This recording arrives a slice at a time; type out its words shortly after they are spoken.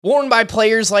Worn by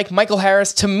players like Michael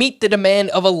Harris to meet the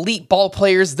demand of elite ball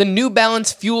players, the New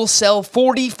Balance Fuel Cell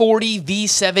 4040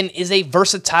 V7 is a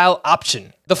versatile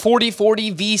option. The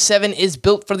 4040 V7 is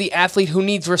built for the athlete who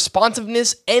needs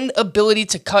responsiveness and ability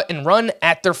to cut and run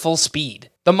at their full speed.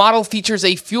 The model features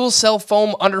a fuel cell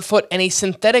foam underfoot and a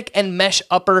synthetic and mesh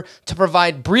upper to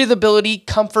provide breathability,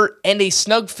 comfort, and a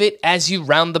snug fit as you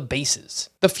round the bases.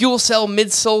 The fuel cell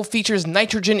midsole features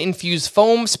nitrogen-infused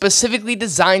foam specifically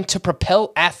designed to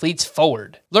propel athletes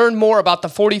forward. Learn more about the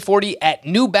 4040 at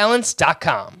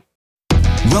newbalance.com.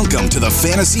 Welcome to the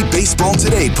Fantasy Baseball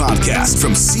Today podcast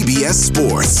from CBS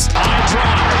Sports. High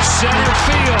drive, center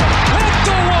field, hit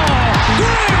the wall,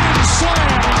 grand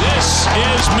slam. This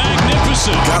is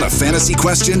magnificent. Got a fantasy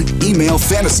question? Email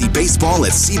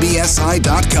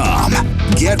fantasybaseball@cbsi.com.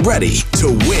 Get ready to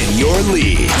win your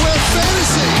league. Where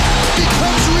fantasy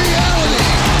becomes reality.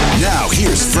 Now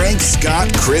here's Frank,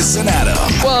 Scott, Chris, and Adam.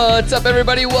 What's up,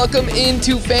 everybody? Welcome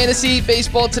into Fantasy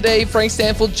Baseball Today. Frank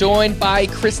Stanfield joined by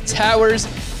Chris Towers.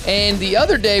 And the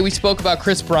other day we spoke about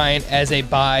Chris Bryant as a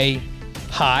buy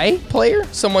high player,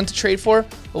 someone to trade for.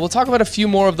 But we'll talk about a few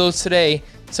more of those today.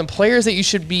 Some players that you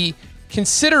should be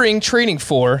considering trading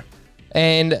for.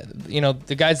 And, you know,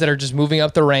 the guys that are just moving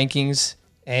up the rankings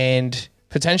and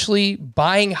potentially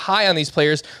buying high on these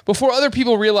players before other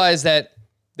people realize that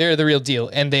they're the real deal,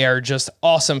 and they are just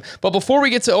awesome. But before we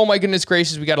get to, oh my goodness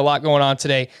gracious, we got a lot going on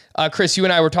today. Chris, you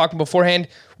and I were talking beforehand.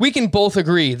 We can both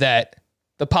agree that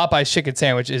the Popeye's chicken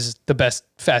sandwich is the best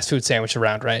fast food sandwich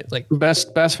around, right? Like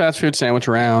best fast food sandwich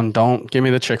around. Don't give me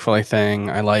the Chick-fil-A thing.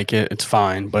 I like it. It's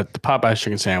fine. But the Popeye's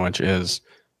chicken sandwich is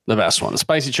the best one. The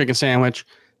spicy chicken sandwich.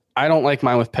 I don't like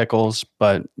mine with pickles,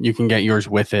 but you can get yours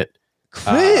with it.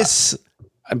 Chris!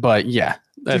 But yeah,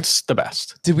 that's the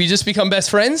best. Did we just become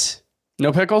best friends?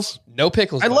 No pickles? No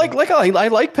pickles. I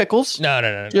like pickles.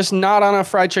 No. Just not on a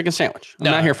fried chicken sandwich. I'm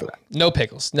not here for that. No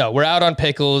pickles. No, we're out on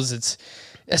pickles. It's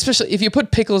especially if you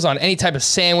put pickles on any type of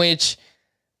sandwich,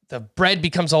 the bread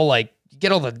becomes all like, you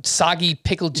get all the soggy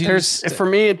pickle juice. For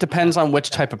me, it depends on which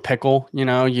type of pickle. You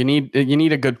know, you need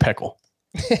a good pickle.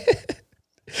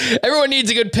 Everyone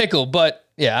needs a good pickle, but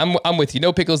yeah, I'm with you.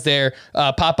 No pickles there.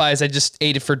 Popeyes, I just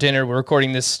ate it for dinner. We're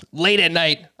recording this late at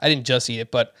night. I didn't just eat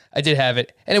it, but I did have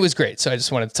it, and it was great. So I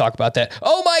just wanted to talk about that.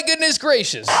 Oh my goodness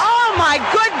gracious! Oh my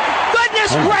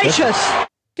goodness gracious!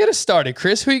 Get us started,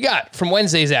 Chris. Who you got from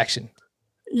Wednesday's action?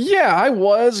 Yeah, I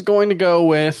was going to go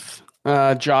with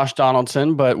Josh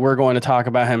Donaldson, but we're going to talk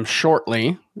about him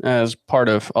shortly as part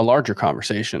of a larger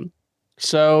conversation.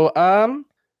 So,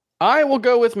 I will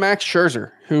go with Max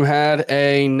Scherzer, who had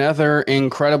another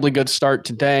incredibly good start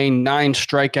today. 9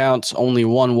 strikeouts, only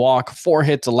 1 walk, 4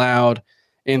 hits allowed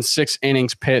in 6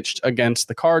 innings pitched against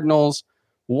the Cardinals.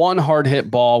 1 hard hit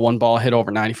ball, 1 ball hit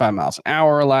over 95 miles an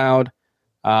hour allowed.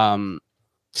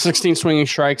 16 swinging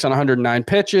strikes on 109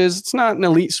 pitches. It's not an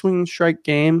elite swinging strike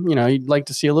game. You know, you'd like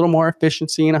to see a little more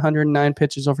efficiency in 109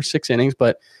 pitches over 6 innings,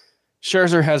 but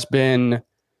Scherzer has been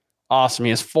awesome. He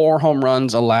has 4 home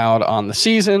runs allowed on the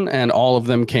season, and all of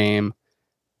them came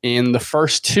in the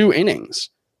first 2 innings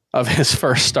of his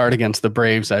first start against the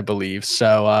Braves, I believe.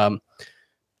 So,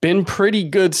 been pretty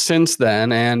good since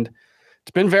then, and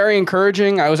it's been very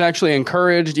encouraging. I was actually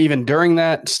encouraged even during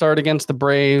that start against the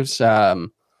Braves.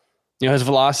 His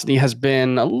velocity has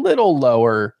been a little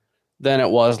lower than it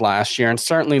was last year, and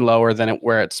certainly lower than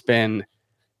where it's been,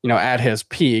 at his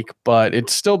peak, but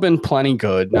it's still been plenty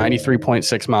good.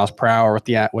 93.6 miles per hour with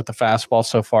the fastball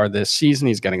so far this season.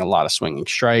 He's getting a lot of swinging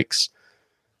strikes.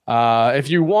 If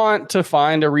you want to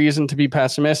find a reason to be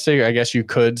pessimistic, I guess you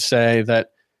could say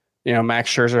that, Max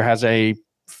Scherzer has a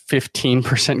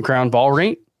 15% ground ball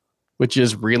rate, which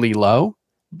is really low.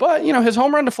 But, his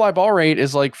home run to fly ball rate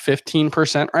is like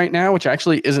 15% right now, which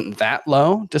actually isn't that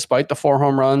low, despite the 4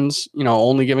 home runs,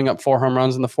 only giving up 4 home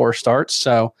runs in the 4 starts.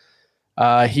 So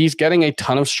he's getting a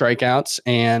ton of strikeouts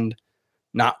and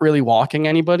not really walking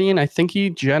anybody. And I think he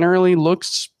generally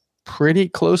looks pretty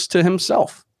close to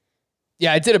himself.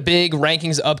 Yeah, I did a big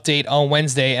rankings update on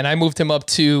Wednesday, and I moved him up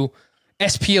to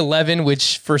SP11,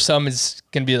 which for some is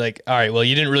going to be like, all right, well,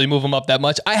 you didn't really move him up that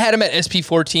much. I had him at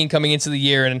SP14 coming into the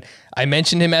year, and I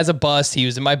mentioned him as a bust. He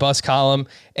was in my bust column,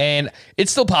 and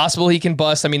it's still possible he can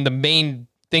bust. I mean, the main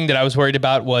thing that I was worried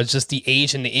about was just the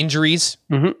age and the injuries.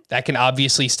 Mm-hmm. That can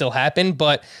obviously still happen,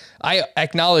 but I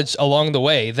acknowledged along the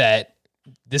way that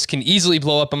this can easily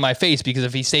blow up in my face, because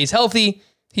if he stays healthy,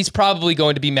 he's probably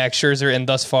going to be Max Scherzer, and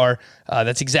thus far,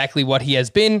 that's exactly what he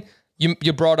has been.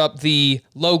 You brought up the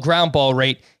low ground ball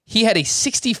rate. He had a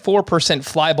 64%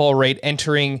 fly ball rate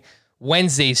entering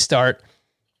Wednesday's start.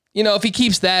 If he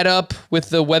keeps that up with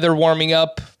the weather warming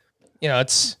up,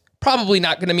 it's probably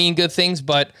not going to mean good things,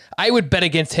 but I would bet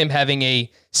against him having a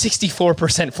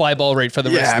 64% fly ball rate for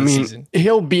the rest of the season.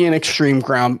 He'll be an extreme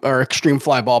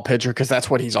fly ball pitcher because that's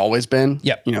what he's always been.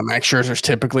 Yep. Max Scherzer's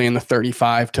typically in the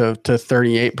 35 to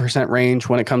 38% range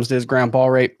when it comes to his ground ball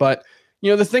rate. But,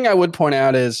 the thing I would point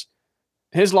out is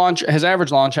his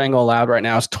average launch angle allowed right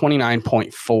now is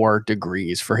 29.4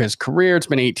 degrees. For his career, it's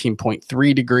been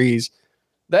 18.3 degrees.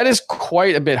 That is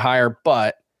quite a bit higher,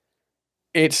 but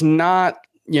it's not,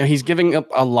 he's giving up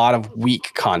a lot of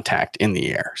weak contact in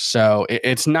the air. So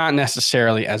it's not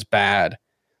necessarily as bad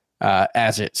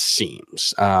as it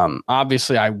seems.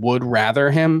 Obviously, I would rather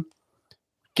him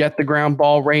get the ground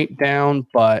ball rate down,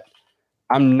 but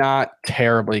I'm not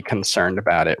terribly concerned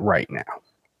about it right now.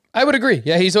 I would agree.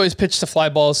 Yeah, he's always pitched to fly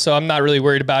balls, so I'm not really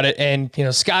worried about it. And,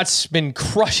 Scott's been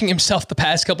crushing himself the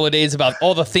past couple of days about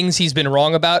all the things he's been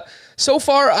wrong about. So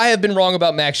far, I have been wrong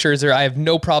about Max Scherzer. I have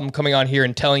no problem coming on here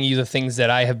and telling you the things that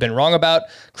I have been wrong about.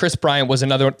 Chris Bryant was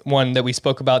another one that we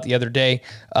spoke about the other day.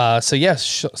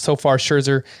 So far,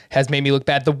 Scherzer has made me look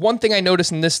bad. The one thing I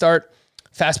noticed in this start,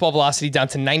 fastball velocity down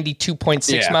to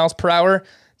 92.6 miles per hour.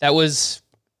 That was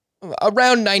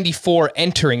around 94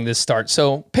 entering this start.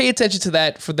 So pay attention to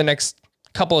that for the next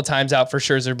couple of times out for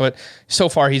Scherzer, but so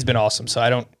far he's been awesome. So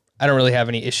I don't really have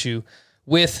any issue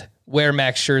with where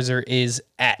Max Scherzer is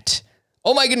at.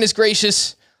 Oh my goodness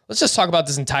gracious. Let's just talk about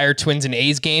this entire Twins and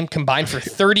A's game combined for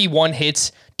 31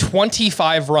 hits,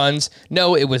 25 runs.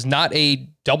 No, it was not a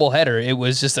doubleheader. It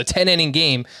was just a 10-inning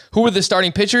game. Who were the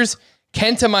starting pitchers?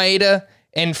 Kenta, Maeda,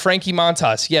 and Frankie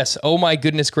Montas. Yes. Oh my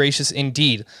goodness gracious,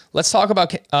 indeed. Let's talk about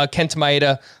Kenta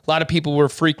Maeda. A lot of people were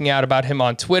freaking out about him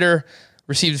on Twitter.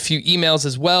 Received a few emails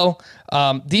as well.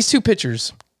 These two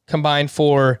pitchers combined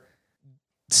for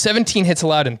 17 hits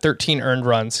allowed and 13 earned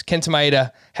runs. Kenta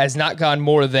Maeda has not gone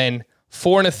more than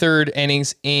 4 1/3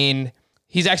 innings in.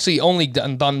 He's actually only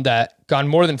gone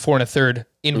more than 4 1/3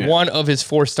 in one of his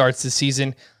 4 starts this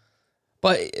season.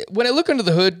 But when I look under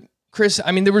the hood, Chris,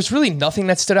 there was really nothing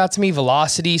that stood out to me.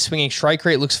 Velocity, swinging strike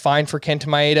rate looks fine for Kenta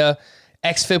Maeda.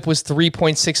 xFIP was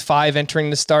 3.65 entering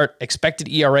the start. Expected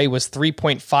ERA was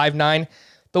 3.59.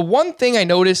 The one thing I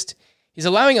noticed, he's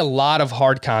allowing a lot of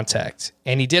hard contact,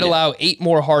 and he did allow 8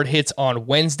 more hard hits on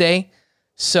Wednesday.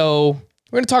 So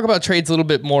we're going to talk about trades a little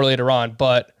bit more later on,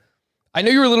 but I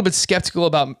know you were a little bit skeptical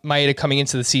about Maeda coming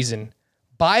into the season.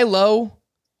 Buy low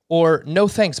or no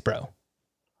thanks, bro?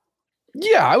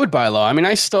 Yeah, I would buy low.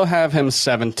 I still have him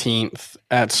 17th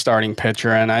at starting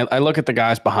pitcher, and I look at the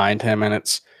guys behind him, and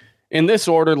it's in this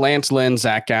order: Lance Lynn,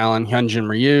 Zach Gallen, Hyunjin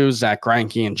Ryu, Zach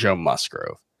Greinke, and Joe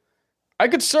Musgrove. I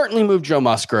could certainly move Joe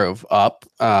Musgrove up.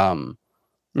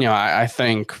 I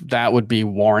think that would be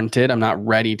warranted. I'm not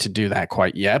ready to do that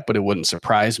quite yet, but it wouldn't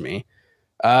surprise me.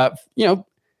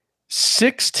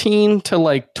 16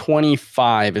 to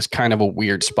 25 is kind of a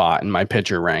weird spot in my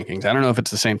pitcher rankings. I don't know if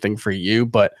it's the same thing for you,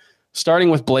 but starting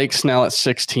with Blake Snell at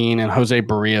 16 and Jose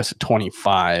Barrios at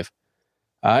 25,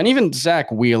 and even Zach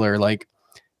Wheeler,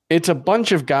 it's a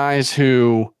bunch of guys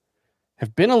who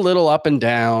have been a little up and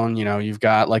down. You've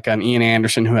got an Ian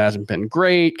Anderson who hasn't been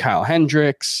great, Kyle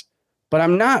Hendricks, but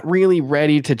I'm not really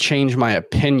ready to change my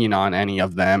opinion on any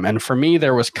of them. And for me,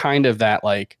 there was kind of that,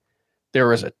 there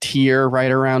was a tier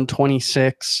right around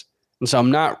 26. And so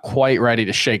I'm not quite ready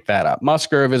to shake that up.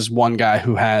 Musgrove is one guy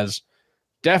who has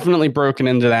definitely broken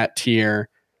into that tier.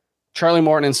 Charlie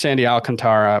Morton and Sandy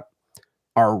Alcantara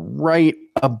are right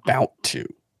about to,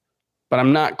 but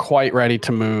I'm not quite ready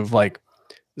to move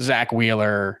Zach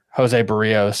Wheeler, Jose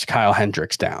Barrios, Kyle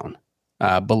Hendricks down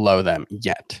below them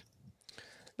yet.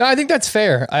 No, I think that's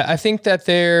fair. I think that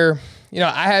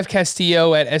I have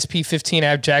Castillo at SP 15. I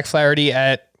have Jack Flaherty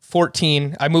at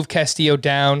 14. I moved Castillo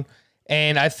down,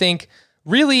 and I think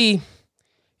really,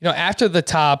 after the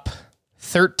top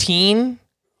 13,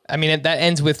 that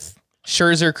ends with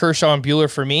Scherzer, Kershaw, and Buehler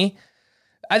for me.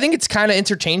 I think it's kind of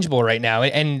interchangeable right now.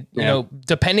 And,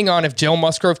 depending on if Joe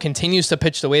Musgrove continues to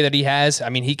pitch the way that he has,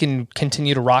 he can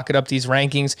continue to rocket up these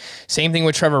rankings. Same thing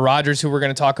with Trevor Rogers, who we're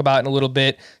going to talk about in a little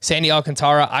bit. Sandy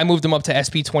Alcantara, I moved him up to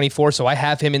SP 24, so I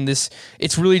have him in this.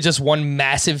 It's really just one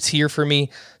massive tier for me.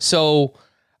 So,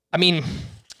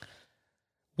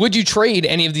 would you trade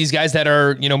any of these guys that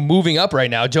are, moving up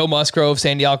right now? Joe Musgrove,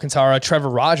 Sandy Alcantara, Trevor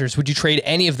Rogers. Would you trade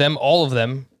any of them, all of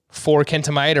them, for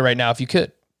Kenta Maeda right now if you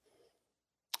could?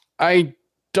 I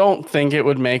don't think it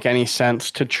would make any sense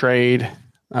to trade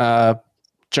Joe.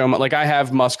 I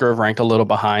have Musgrove ranked a little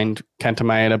behind Kenta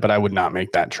Maeda, but I would not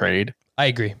make that trade. I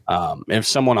agree. If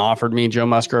someone offered me Joe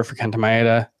Musgrove for Kenta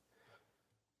Maeda,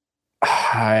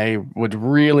 I would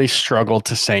really struggle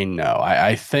to say no.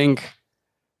 I think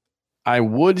I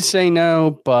would say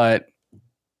no, but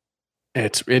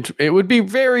it would be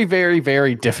very, very,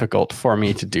 very difficult for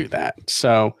me to do that.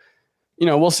 So,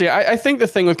 we'll see. I think the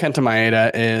thing with Kenta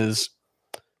Maeda is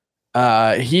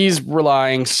he's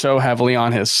relying so heavily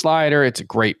on his slider. It's a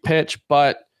great pitch,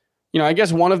 but I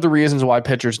guess one of the reasons why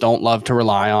pitchers don't love to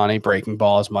rely on a breaking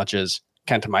ball as much as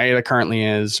Kenta Maeda currently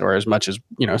is, or as much as,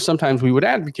 sometimes we would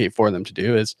advocate for them to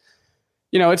do is,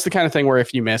 it's the kind of thing where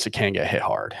if you miss, it can get hit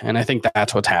hard. And I think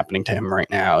that's what's happening to him right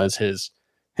now is his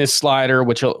slider,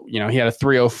 which, he had a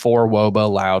 304 WOBA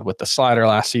allowed with the slider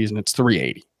last season. It's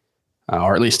 380,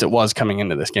 or at least it was coming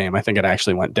into this game. I think it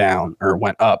actually went down or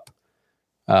went up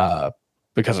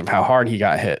because of how hard he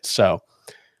got hit. So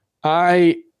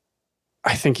I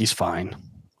think he's fine.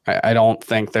 I don't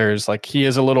think there's he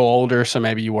is a little older, so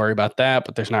maybe you worry about that,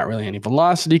 but there's not really any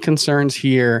velocity concerns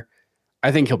here.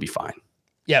 I think he'll be fine.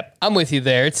 Yep, I'm with you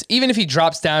there. It's even if he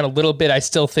drops down a little bit, I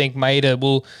still think Maeda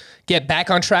will get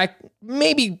back on track.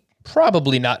 Maybe,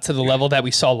 probably not to the level that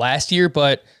we saw last year,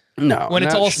 but no, when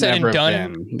it's all said and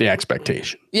done, the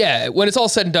expectation. Yeah, when it's all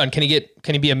said and done, can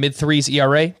he be a mid-threes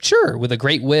ERA? Sure, with a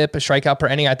great whip, a strikeout per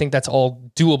inning. I think that's all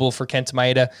doable for Kenta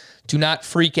Maeda. Do not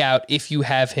freak out if you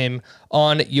have him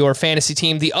on your fantasy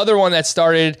team. The other one that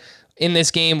started in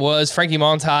this game was Frankie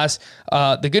Montas.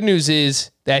 The good news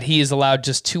is that he has allowed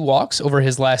just 2 walks over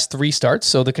his last 3 starts,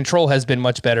 so the control has been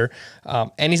much better.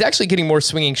 And he's actually getting more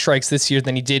swinging strikes this year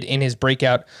than he did in his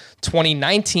breakout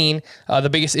 2019. The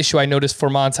biggest issue I noticed for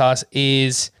Montas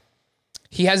is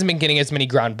he hasn't been getting as many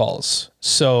ground balls.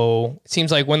 So it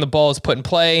seems like when the ball is put in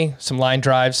play, some line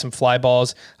drives, some fly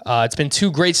balls, it's been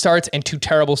 2 great starts and 2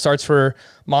 terrible starts for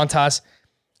Montas.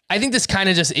 I think this kind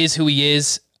of just is who he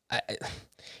is.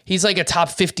 He's like a top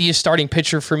 50 starting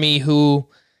pitcher for me who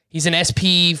he's an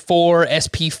SP4,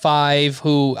 SP5,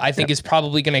 who I think is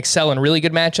probably going to excel in really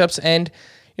good matchups. And,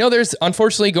 there's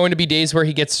unfortunately going to be days where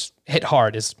he gets hit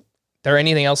hard. Is there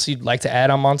anything else you'd like to add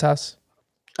on Montas?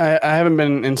 I haven't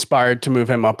been inspired to move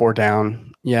him up or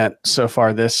down yet so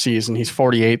far this season. He's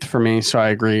 48th for me, so I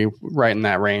agree, right in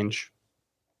that range.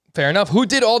 Fair enough. Who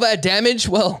did all that damage?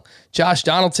 Well, Josh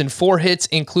Donaldson, 4 hits,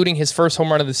 including his first home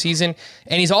run of the season,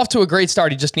 and he's off to a great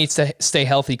start. He just needs to stay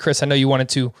healthy. Chris, I know you wanted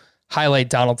to highlight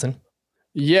Donaldson.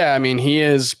 Yeah, I mean, he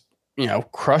is,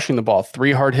 crushing the ball.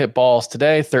 3 hard hit balls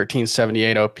today,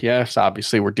 1378 OPS.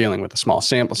 Obviously, we're dealing with a small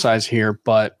sample size here,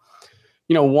 but,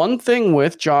 one thing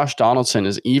with Josh Donaldson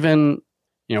is even,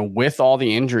 with all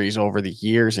the injuries over the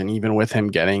years and even with him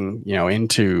getting,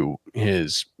 into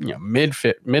his, mid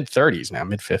 30s now,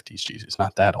 mid 50s, Jesus,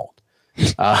 not that old.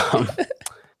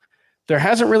 There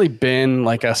hasn't really been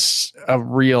a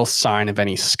real sign of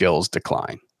any skills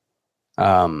decline.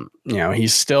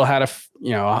 He's still had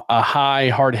a high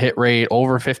hard hit rate,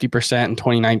 over 50% in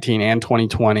 2019 and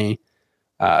 2020.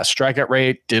 Strikeout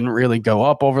rate didn't really go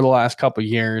up over the last couple of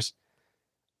years.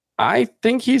 I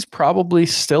think he's probably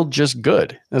still just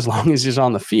good as long as he's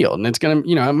on the field. And it's going to,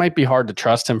 it might be hard to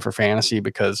trust him for fantasy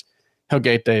because he'll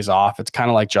get days off. It's kind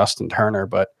of like Justin Turner,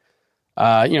 but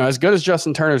as good as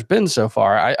Justin Turner's been so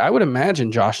far, I would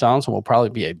imagine Josh Donaldson will probably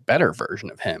be a better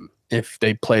version of him if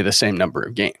they play the same number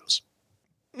of games.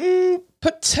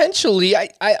 Potentially.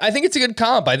 I think it's a good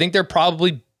comp. I think they're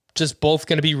probably just both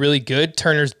going to be really good.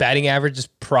 Turner's batting average is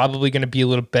probably going to be a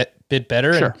little bit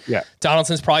better. Sure, and yeah.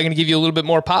 Donaldson's probably going to give you a little bit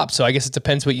more pop. So I guess it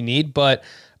depends what you need. But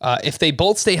if they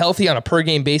both stay healthy on a per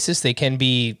game basis, they can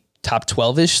be top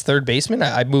 12-ish third baseman.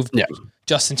 I moved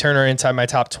Justin Turner inside my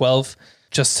top 12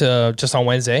 just on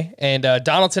Wednesday. And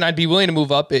Donaldson, I'd be willing to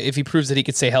move up if he proves that he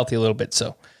could stay healthy a little bit.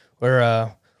 So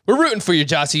we're rooting for you,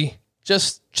 Jossie.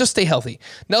 Just stay healthy.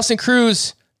 Nelson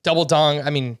Cruz, double dong. I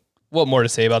mean, what more to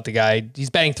say about the guy? He's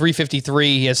batting .353.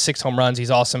 He has 6 home runs. He's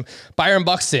awesome. Byron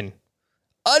Buxton,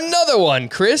 another one,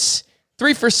 Chris.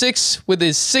 3 for 6 with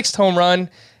his 6th home run.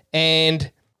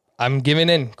 And I'm giving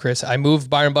in, Chris. I moved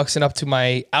Byron Buxton up to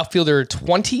my outfielder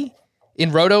 20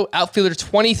 in Roto, outfielder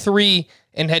 23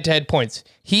 in head-to-head points.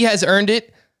 He has earned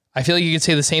it. I feel like you could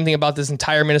say the same thing about this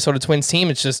entire Minnesota Twins team.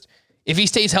 It's just, if he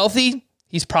stays healthy,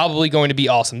 he's probably going to be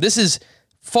awesome. This is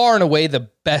far and away the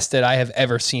best that I have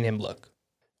ever seen him look.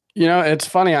 It's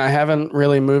funny. I haven't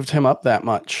really moved him up that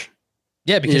much.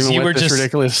 Yeah, because even you were this just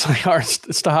ridiculously hard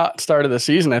start of the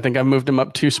season. I think I moved him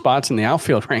up 2 spots in the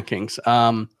outfield rankings.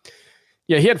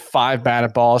 He had 5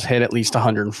 batted balls, hit at least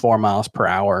 104 miles per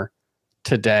hour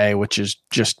today, which is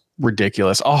just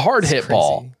ridiculous. A hard hit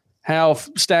ball. How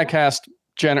Statcast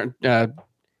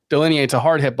delineates a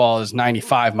hard hit ball is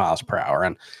 95 miles per hour,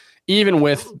 and even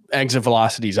with exit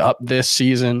velocities up this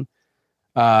season,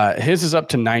 his is up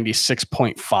to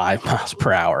 96.5 miles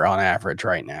per hour on average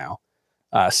right now.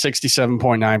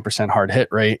 67.9% hard hit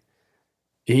rate.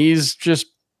 He's just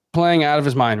playing out of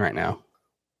his mind right now.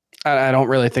 I don't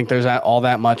really think there's all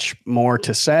that much more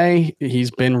to say.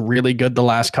 He's been really good the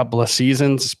last couple of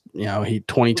seasons.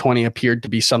 2020 appeared to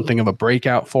be something of a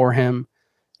breakout for him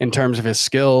in terms of his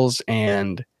skills,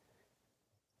 and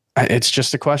it's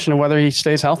just a question of whether he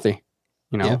stays healthy.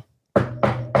 Yeah. I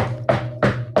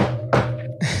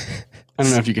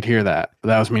don't know if you could hear that, but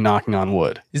that was me knocking on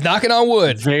wood. He's knocking on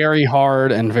wood. Very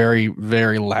hard and very,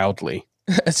 very loudly.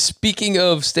 Speaking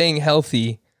of staying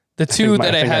healthy, the two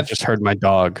that I have... I just heard my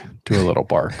dog do a little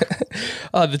bark.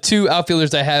 The two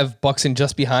outfielders I have Buxton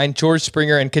just behind, George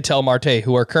Springer and Ketel Marte,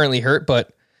 who are currently hurt,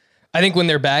 but I think when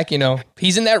they're back,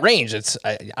 he's in that range.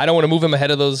 I don't want to move him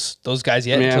ahead of those guys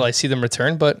yet until I see them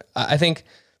return, but I think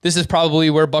this is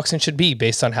probably where Buxton should be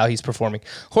based on how he's performing.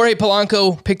 Jorge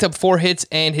Polanco picked up 4 hits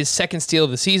and his second steal of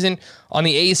the season. On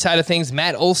the A's side of things,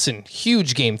 Matt Olson,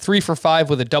 huge game, 3 for 5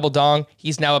 with a double dong.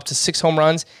 He's now up to 6 home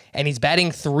runs, and he's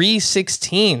batting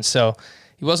 .316. So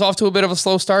he was off to a bit of a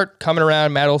slow start. Coming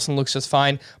around, Matt Olson looks just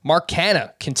fine. Mark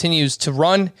Canha continues to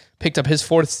run, picked up his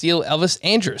 4th steal. Elvis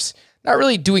Andrus, not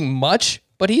really doing much,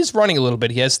 but he's running a little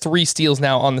bit. He has 3 steals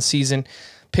now on the season.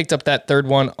 Picked up that 3rd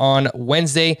one on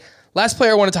Wednesday. Last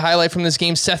player I wanted to highlight from this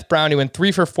game, Seth Brown. He went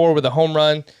 3 for 4 with a home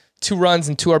run, 2 runs,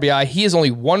 and 2 RBI. He is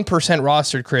only 1%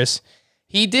 rostered, Chris.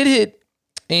 He did hit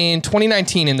in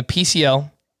 2019 in the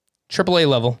PCL, AAA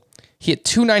level. He hit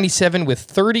 .297 with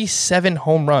 37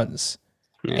 home runs.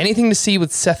 Yeah. Anything to see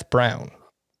with Seth Brown?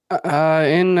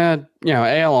 In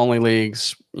AL only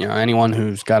leagues, anyone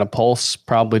who's got a pulse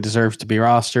probably deserves to be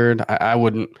rostered. I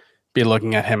wouldn't be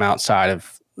looking at him outside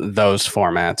of those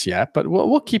formats yet, but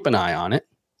we'll keep an eye on it.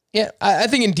 Yeah, I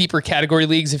think in deeper category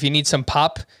leagues, if you need some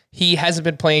pop, he hasn't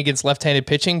been playing against left-handed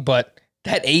pitching, but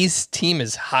that A's team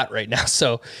is hot right now.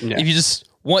 So if you just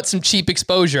want some cheap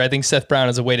exposure, I think Seth Brown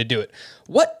is a way to do it.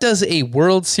 What does a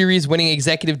World Series winning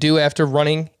executive do after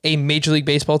running a Major League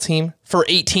Baseball team for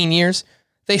 18 years?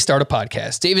 They start a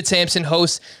podcast. David Sampson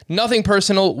hosts Nothing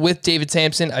Personal with David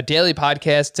Sampson, a daily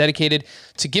podcast dedicated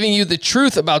to giving you the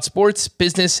truth about sports,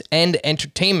 business, and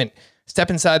entertainment. Step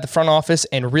inside the front office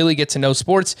and really get to know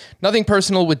sports. Nothing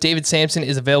Personal with David Sampson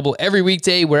is available every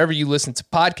weekday wherever you listen to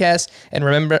podcasts. And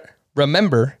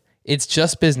remember, it's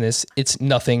just business. It's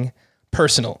nothing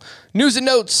personal. News and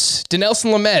notes.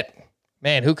 Dinelson Lamet.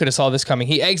 Man, who could have saw this coming?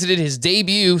 He exited his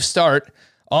debut start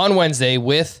on Wednesday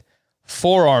with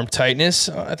forearm tightness.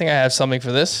 I think I have something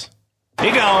for this.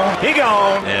 He gone, and he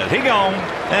gone,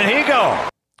 and he gone.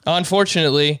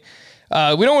 Unfortunately,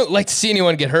 we don't like to see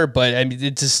anyone get hurt, but I mean,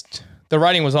 the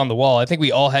writing was on the wall. I think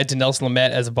we all had Dinelson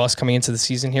Lamet as a bust coming into the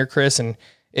season here, Chris, and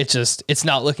it's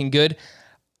not looking good.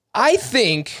 I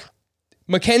think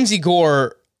Mackenzie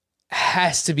Gore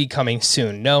has to be coming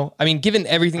soon. No? I mean, given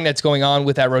everything that's going on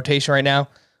with that rotation right now,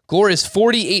 Gore is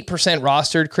 48%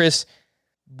 rostered, Chris.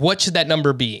 What should that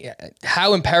number be?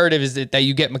 How imperative is it that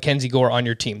you get Mackenzie Gore on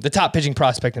your team, the top pitching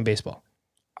prospect in baseball?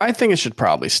 I think it should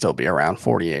probably still be around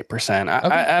 48%.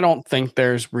 Okay. I don't think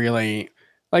there's really...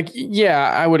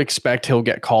 I would expect he'll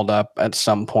get called up at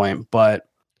some point, but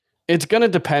it's going to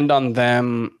depend on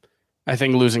them, I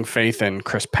think, losing faith in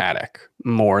Chris Paddock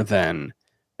more than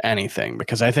anything,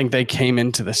 because I think they came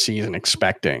into the season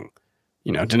expecting,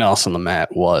 Dinelson Lamet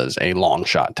was a long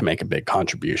shot to make a big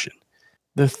contribution.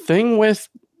 The thing with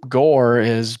Gore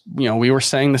is, we were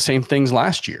saying the same things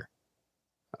last year.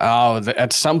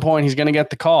 At some point he's going to get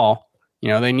the call.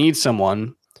 They need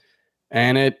someone,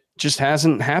 and it just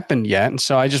hasn't happened yet. And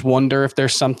so I just wonder if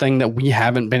there's something that we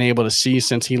haven't been able to see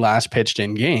since he last pitched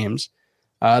in games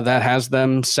that has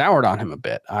them soured on him a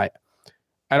bit. I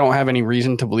don't have any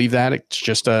reason to believe that. It's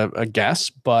just a guess,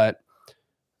 but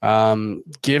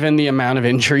given the amount of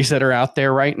injuries that are out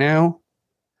there right now,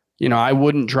 I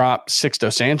wouldn't drop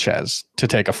Sixto Sanchez to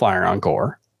take a flyer on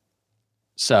Gore.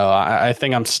 So I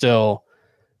think I'm still,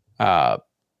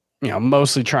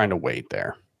 mostly trying to wait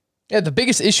there. Yeah, the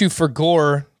biggest issue for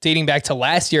Gore dating back to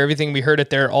last year, everything we heard at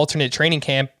their alternate training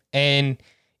camp and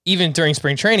even during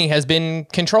spring training has been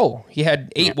control. He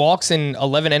had 8 walks and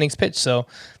 11 innings pitched, so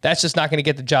that's just not going to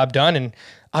get the job done. And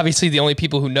obviously the only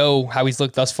people who know how he's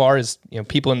looked thus far is,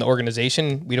 people in the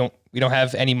organization. We don't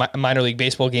have any minor league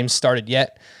baseball games started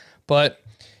yet, but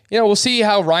we'll see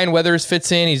how Ryan Weathers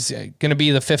fits in. He's going to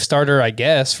be the 5th starter, I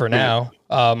guess, for now,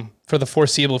 for the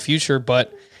foreseeable future.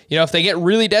 But if they get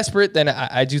really desperate, then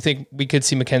I do think we could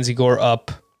see Mackenzie Gore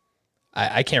up.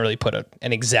 I can't really put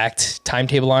an exact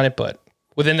timetable on it, but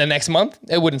within the next month,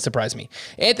 it wouldn't surprise me.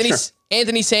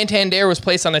 Anthony Santander was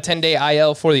placed on a 10-day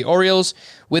IL for the Orioles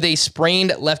with a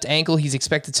sprained left ankle. He's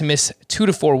expected to miss 2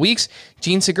 to 4 weeks.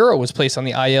 Gene Segura was placed on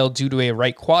the IL due to a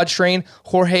right quad strain.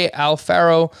 Jorge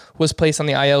Alfaro was placed on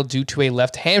the IL due to a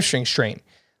left hamstring strain.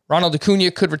 Ronald Acuna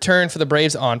could return for the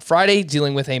Braves on Friday,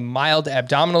 dealing with a mild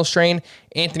abdominal strain.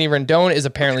 Anthony Rendon is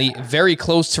apparently very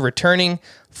close to returning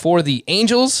for the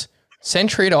Angels. Send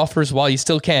trade offers while you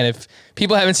still can. If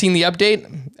people haven't seen the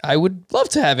update, I would love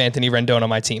to have Anthony Rendon on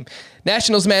my team.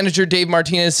 Nationals manager Dave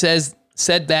Martinez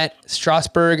said that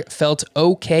Strasburg felt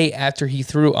okay after he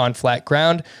threw on flat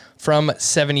ground from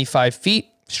 75 feet.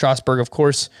 Strasburg, of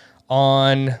course,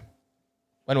 on,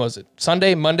 when was it?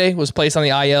 Monday, was placed on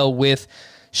the IL with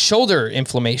shoulder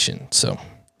inflammation. So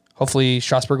hopefully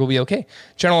Strasburg will be okay.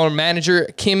 General manager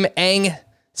Kim Ng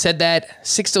said that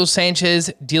Sixto Sanchez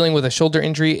dealing with a shoulder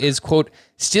injury is, quote,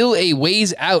 still a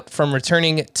ways out from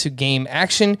returning to game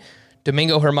action.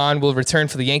 Domingo Germán will return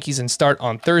for the Yankees and start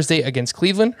on Thursday against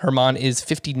Cleveland. Germán is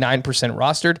 59%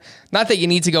 rostered. Not that you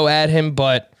need to go at him,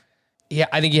 but yeah,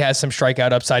 I think he has some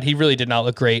strikeout upside. He really did not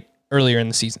look great earlier in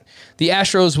the season. The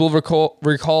Astros will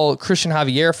recall Christian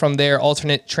Javier from their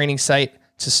alternate training site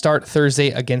to start Thursday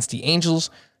against the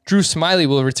Angels. Drew Smyly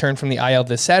will return from the IL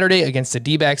this Saturday against the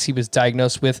D-backs. He was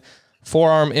diagnosed with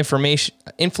forearm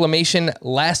inflammation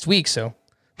last week, so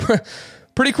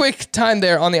pretty quick time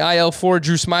there on the IL for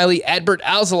Drew Smyly. Adbert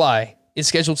Alzolay is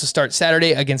scheduled to start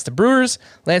Saturday against the Brewers.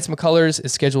 Lance McCullers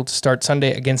is scheduled to start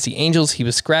Sunday against the Angels. He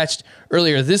was scratched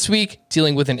earlier this week,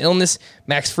 dealing with an illness.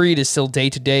 Max Fried is still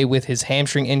day-to-day with his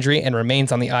hamstring injury and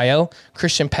remains on the IL.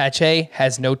 Christian Pache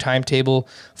has no timetable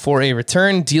for a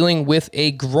return, dealing with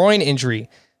a groin injury.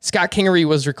 Scott Kingery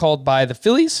was recalled by the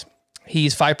Phillies.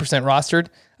 He's 5% rostered.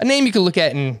 A name you could look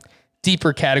at in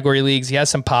deeper category leagues. He has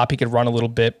some pop. He could run a little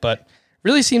bit, but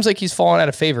really seems like he's fallen out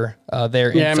of favor there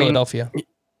in Philadelphia.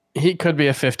 He could be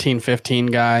a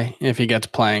 15-15 guy if he gets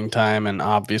playing time. And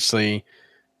obviously,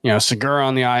 Segura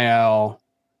on the IL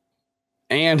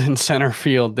and in center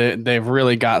field, they've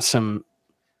really got some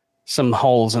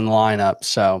holes in the lineup.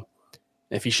 So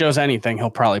if he shows anything, he'll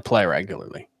probably play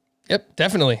regularly. Yep,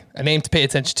 definitely. A name to pay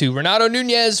attention to. Renato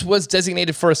Nunez was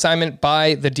designated for assignment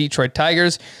by the Detroit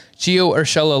Tigers. Gio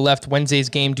Urshela left Wednesday's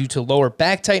game due to lower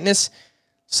back tightness.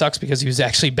 Sucks because he was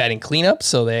actually batting cleanup,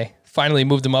 so they finally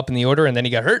moved him up in the order, and then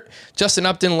he got hurt. Justin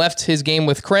Upton left his game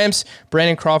with cramps.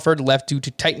 Brandon Crawford left due to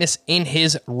tightness in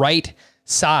his right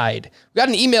side. We got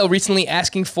an email recently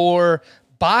asking for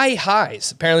buy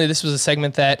highs. Apparently this was a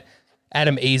segment that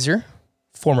Adam Azer,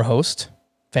 former host,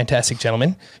 fantastic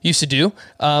gentleman, used to do.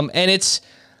 And it's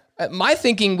my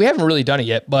thinking, we haven't really done it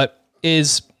yet, but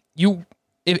is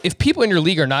if people in your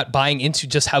league are not buying into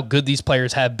just how good these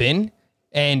players have been,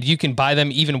 and you can buy them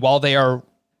even while they are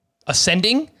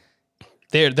ascending,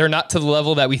 they're not to the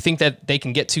level that we think that they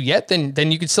can get to yet,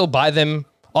 then you could still buy them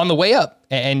on the way up,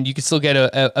 and you could still get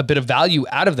a bit of value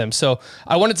out of them. So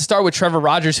I wanted to start with Trevor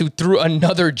Rogers, who threw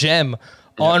another gem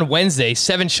on Wednesday.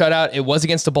 7 shutout. It was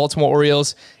against the Baltimore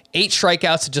Orioles. 8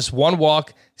 strikeouts to just 1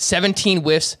 walk, 17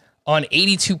 whiffs on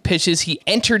 82 pitches. He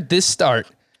entered this start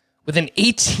with an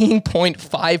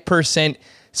 18.5%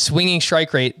 swinging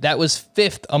strike rate. That was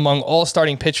 5th among all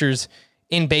starting pitchers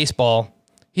in baseball.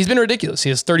 He's been ridiculous. He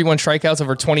has 31 strikeouts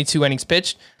over 22 innings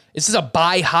pitched. Is this a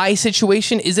buy high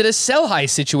situation? Is it a sell high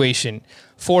situation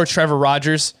for Trevor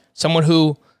Rogers? Someone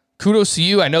who, kudos to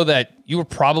you. I know that you were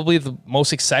probably the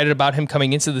most excited about him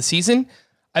coming into the season.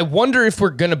 I wonder if we're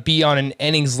going to be on an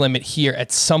innings limit here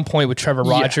at some point with Trevor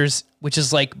Rogers, which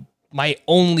is like my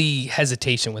only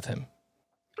hesitation with him.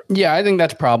 Yeah, I think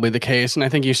that's probably the case. And I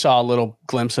think you saw a little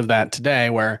glimpse of that today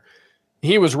where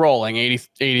he was rolling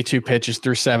 82 pitches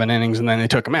through 7 innings, and then they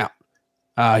took him out.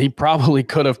 He probably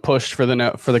could have pushed for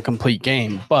the complete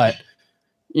game. But,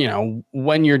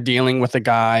 when you're dealing with a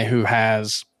guy who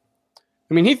has,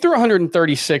 he threw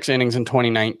 136 innings in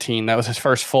 2019. That was his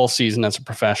first full season as a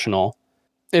professional.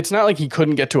 It's not like he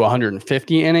couldn't get to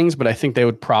 150 innings, but I think they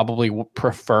would probably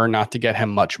prefer not to get him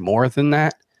much more than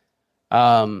that.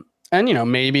 And,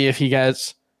 maybe if he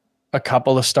gets a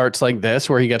couple of starts like this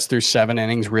where he gets through 7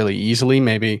 innings really easily,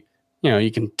 maybe,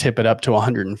 you can tip it up to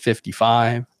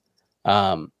 155.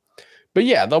 But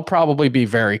yeah, they'll probably be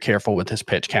very careful with his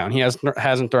pitch count. He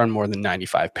hasn't thrown more than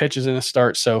 95 pitches in a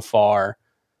start so far.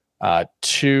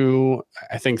 3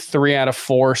 out of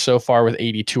 4 so far with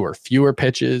 82 or fewer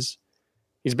pitches.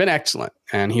 He's been excellent,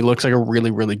 and he looks like a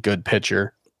really, really good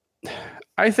pitcher.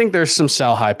 I think there's some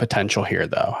sell high potential here,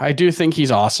 though. I do think he's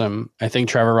awesome. I think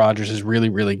Trevor Rogers is really,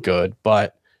 really good,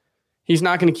 but he's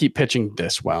not going to keep pitching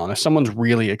this well. And if someone's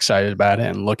really excited about it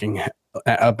and looking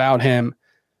about him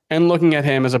and looking at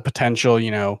him as a potential,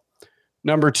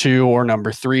 number 2 or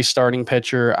number 3 starting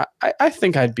pitcher, I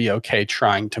think I'd be okay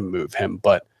trying to move him.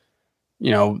 But,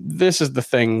 this is the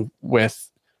thing with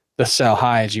the sell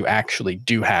high is you actually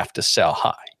do have to sell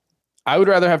high. I would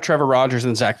rather have Trevor Rogers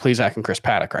than Zach Plesac and Chris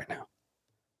Paddock right now.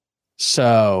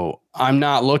 So I'm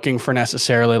not looking for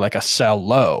necessarily like a sell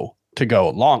low to go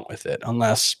along with it,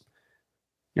 unless,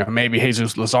 maybe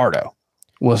Jesus Luzardo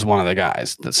was one of the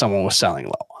guys that someone was selling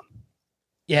low on.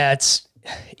 Yeah, it's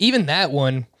even that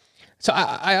one. So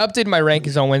I updated my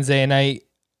rankings on Wednesday, and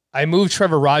I moved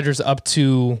Trevor Rogers up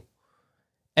to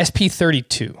SP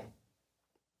 32,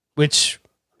 which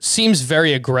seems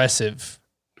very aggressive,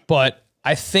 but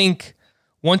I think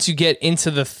once you get into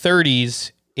the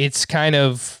 30s, it's kind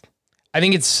of,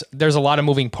 there's a lot of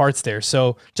moving parts there.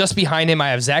 So just behind him, I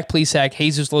have Zach Plesac,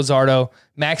 Jesus Luzardo,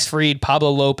 Max Fried,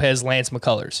 Pablo Lopez, Lance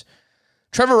McCullers.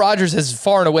 Trevor Rogers has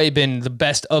far and away been the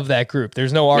best of that group.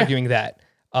 There's no arguing that.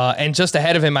 And just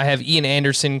ahead of him, I have Ian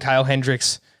Anderson, Kyle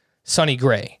Hendricks, Sonny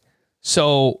Gray.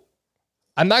 So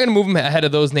I'm not going to move him ahead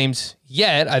of those names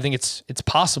yet. I think it's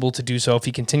possible to do so if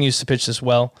he continues to pitch this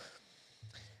well.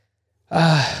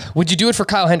 Would you do it for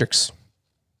Kyle Hendricks?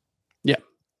 Yeah.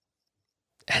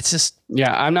 It's just...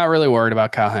 Yeah, I'm not really worried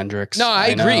about Kyle Hendricks. No, I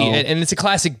agree. And it's a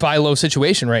classic buy low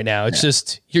situation right now. It's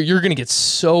just, you're going to get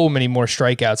so many more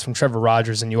strikeouts from Trevor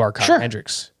Rogers than you are Kyle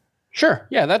Hendricks. Sure.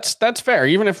 Yeah, that's fair.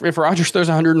 Even if Rogers throws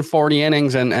 140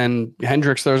 innings and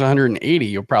Hendricks throws 180,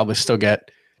 you'll probably still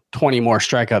get 20 more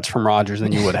strikeouts from Rogers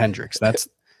than you would Hendricks.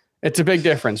 It's a big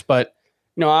difference. But,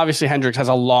 obviously Hendricks has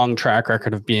a long track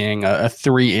record of being a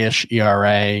 3-ish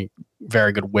ERA,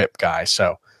 very good whip guy.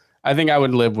 So I think I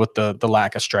would live with the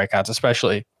lack of strikeouts,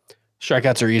 especially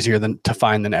strikeouts are easier to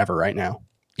find than ever right now.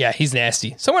 Yeah, he's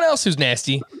nasty. Someone else who's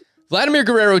nasty, Vladimir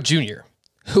Guerrero Jr.,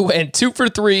 who went 2 for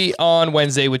 3 on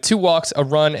Wednesday with 2 walks, a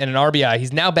run, and an RBI.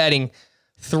 He's now batting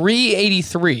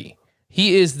 .383.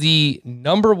 He is the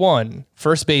number 1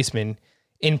 first baseman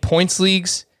in points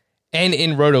leagues and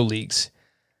in roto leagues.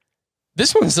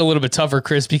 This one's a little bit tougher,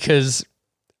 Chris, because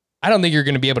I don't think you're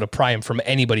going to be able to pry him from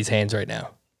anybody's hands right now.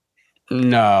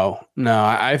 No.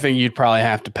 I think you'd probably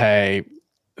have to pay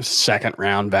second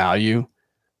round value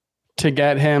to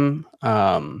get him.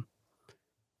 And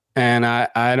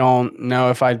I don't know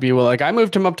if I'd be I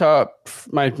moved him up to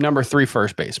my number 3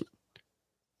 first baseman.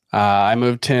 I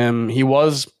moved him.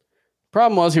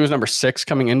 Problem was he was number 6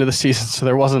 coming into the season. So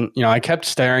there wasn't, I kept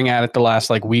staring at it the last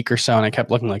week or so. And I kept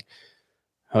looking like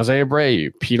Jose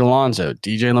Abreu, Pete Alonso,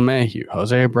 DJ LeMahieu,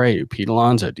 Jose Abreu, Pete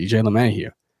Alonso, DJ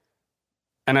LeMahieu.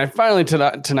 And I finally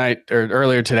tonight or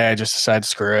earlier today, I just decided,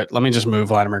 screw it. Let me just move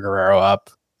Vladimir Guerrero up.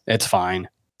 It's fine.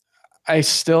 I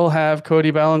still have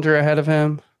Cody Bellinger ahead of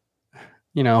him.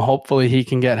 Hopefully he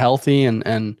can get healthy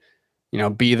and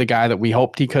be the guy that we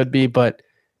hoped he could be. But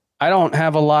I don't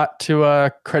have a lot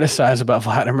to criticize about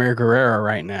Vladimir Guerrero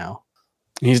right now.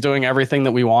 He's doing everything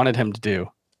that we wanted him to do.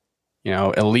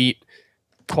 Elite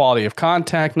quality of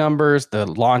contact numbers. The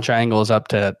launch angle is up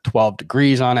to 12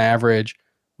 degrees on average,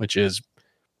 which is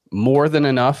more than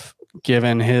enough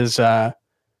given his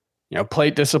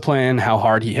plate discipline, how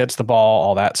hard he hits the ball,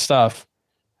 all that stuff.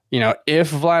 If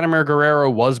Vladimir Guerrero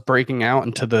was breaking out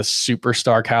into the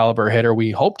superstar caliber hitter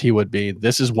we hoped he would be,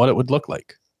 this is what it would look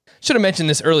like. Should have mentioned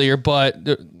this earlier, but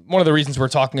one of the reasons we're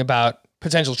talking about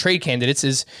potential trade candidates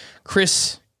is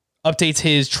Chris updates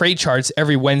his trade charts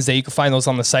every Wednesday. You can find those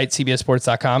on the site,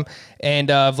 cbssports.com. And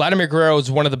Vladimir Guerrero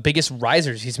is one of the biggest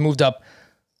risers. He's moved up.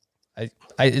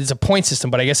 It's a point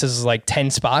system, but I guess this is 10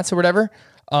 spots or whatever.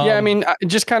 I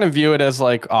just kind of view it as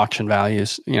auction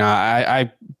values.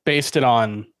 I based it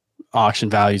on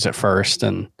auction values at first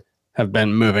and have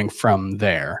been moving from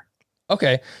there.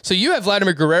 Okay. So you have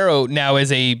Vladimir Guerrero now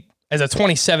as a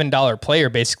 $27 player,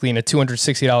 basically in a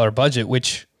 $260 budget,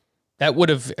 which that would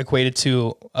have equated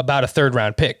to about a 3rd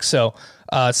round pick. So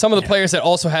some of the players that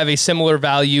also have a similar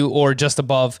value or just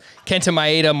above: Kenta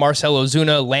Maeda, Marcell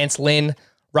Ozuna, Lance Lynn,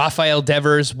 Rafael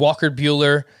Devers, Walker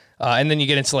Buehler, and then you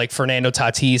get into Fernando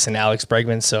Tatis and Alex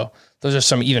Bregman. So those are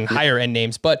some even higher end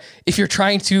names. But if you're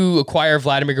trying to acquire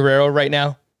Vladimir Guerrero right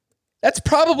now, that's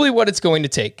probably what it's going to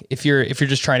take if you're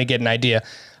just trying to get an idea.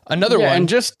 Another one. And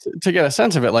just to get a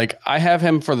sense of it, I have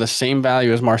him for the same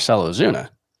value as Marcell Ozuna.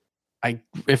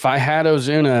 If I had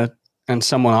Ozuna and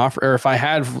someone offered, or if I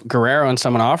had Guerrero and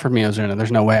someone offered me Ozuna,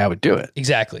 there's no way I would do it.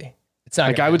 Exactly. It's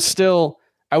not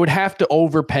I would have to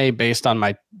overpay based on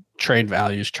my trade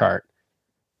values chart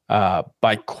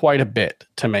by quite a bit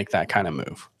to make that kind of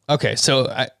move. Okay, so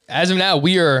as of now,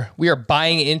 we are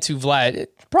buying into Vlad.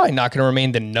 It's probably not going to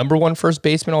remain the number 1 first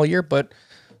baseman all year, but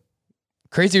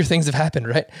crazier things have happened,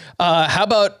 right? How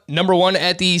about number 1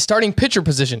 at the starting pitcher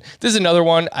position? This is another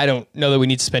one. I don't know that we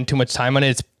need to spend too much time on it.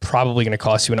 It's probably going to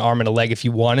cost you an arm and a leg if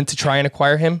you wanted to try and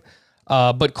acquire him.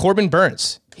 But Corbin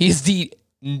Burns, he's the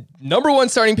number 1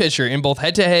 starting pitcher in both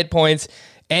head-to-head points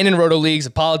and in Roto Leagues.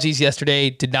 Apologies yesterday.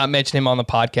 Did not mention him on the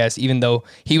podcast, even though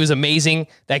he was amazing.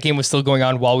 That game was still going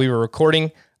on while we were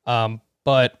recording.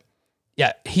 But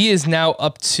yeah, he is now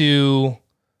up to,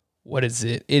 what is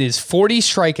it? It is 40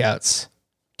 strikeouts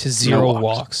to 0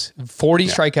 walks. 40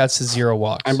 strikeouts to 0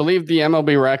 walks. I believe the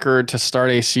MLB record to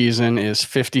start a season is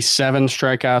 57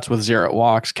 strikeouts with 0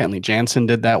 walks. Kenley Jansen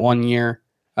did that one year.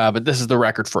 But this is the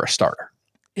record for a starter.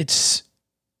 It's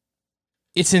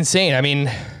insane. I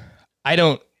mean, I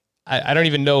don't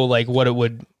even know like what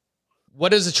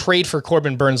does a trade for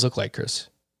Corbin Burns look like, Chris?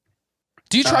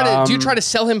 Do you try to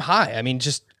sell him high? I mean,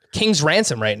 just King's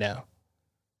ransom right now.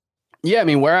 Yeah, I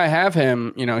mean, where I have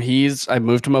him, I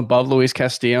moved him above Luis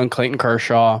Castillo and Clayton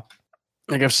Kershaw.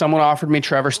 Like if someone offered me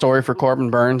Trevor Story for Corbin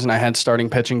Burns and I had starting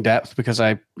pitching depth because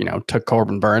I, took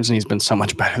Corbin Burns and he's been so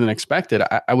much better than expected,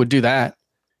 I would do that.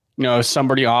 If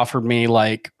somebody offered me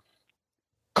like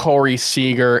Corey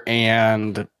Seager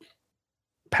and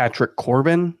Patrick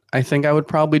Corbin, I think I would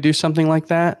probably do something like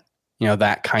that.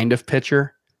 That kind of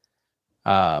pitcher.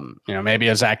 Maybe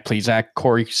a Zach Plesac,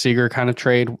 Corey Seager kind of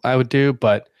trade I would do,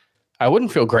 but I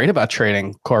wouldn't feel great about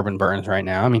trading Corbin Burns right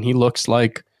now. I mean, he looks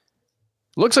like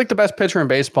the best pitcher in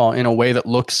baseball in a way that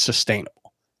looks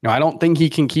sustainable. I don't think he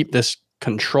can keep this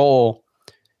control,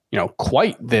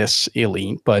 quite this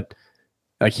elite, but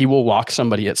like he will walk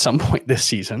somebody at some point this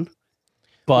season.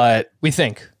 But we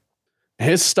think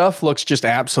his stuff looks just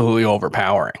absolutely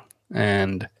overpowering.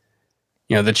 And,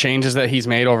 the changes that he's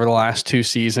made over the last 2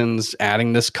 seasons,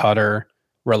 adding this cutter,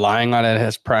 relying on it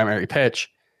as primary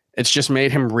pitch, it's just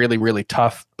made him really, really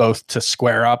tough both to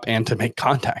square up and to make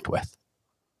contact with.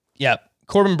 Yeah.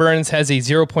 Corbin Burns has a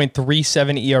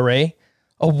 0.37 ERA,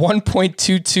 a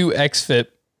 1.22 xFIP,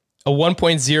 a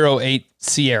 1.08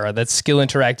 SIERA. That's Skill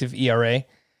Interactive ERA.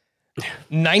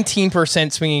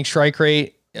 19% swinging strike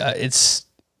rate. It's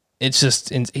just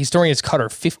he's throwing his cutter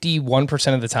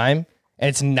 51% of the time, and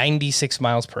it's 96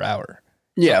 miles per hour.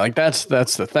 Yeah, like that's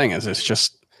the thing is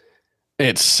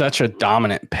it's such a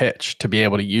dominant pitch to be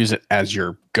able to use it as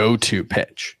your go-to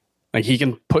pitch. Like he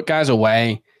can put guys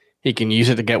away, he can use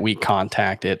it to get weak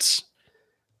contact. It's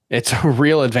a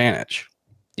real advantage.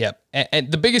 Yep.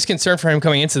 And the biggest concern for him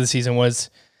coming into the season was,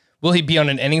 will he be on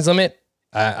an innings limit?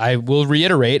 I will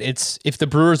reiterate, it's if the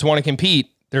Brewers want to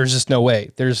compete, there's just no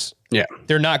way.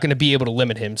 They're not going to be able to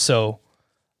limit him. So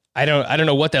I don't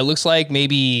know what that looks like.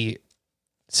 Maybe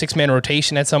 6-man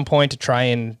rotation at some point to try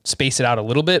and space it out a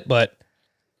little bit, but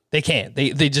they can't.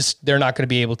 They're not going to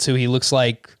be able to. He looks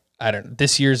like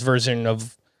this year's version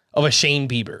of a Shane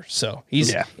Bieber. So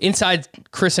he's inside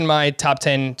Chris and my top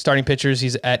 10 starting pitchers.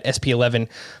 He's at SP11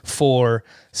 for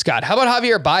Scott. How about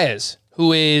Javier Baez,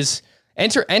 who is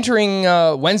entering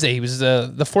Wednesday? He was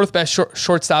the 4th best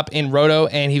shortstop in Roto,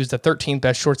 and he was the 13th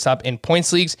best shortstop in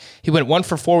points leagues. He went 1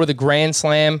 for 4 with a grand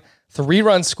slam, 3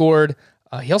 runs scored.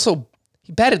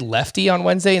 He batted lefty on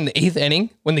Wednesday in the 8th inning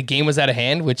when the game was out of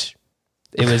hand, which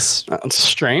it was That's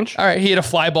strange. All right, he had a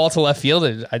fly ball to left field.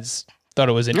 I just thought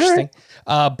it was interesting.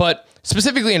 But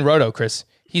specifically in Roto, Chris,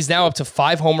 he's now up to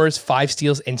 5 homers, 5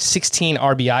 steals, and 16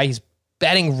 RBI. He's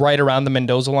batting right around the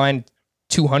Mendoza line,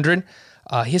 200.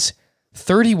 He has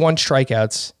 31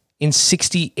 strikeouts in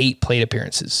 68 plate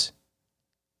appearances.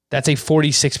 That's a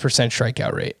 46%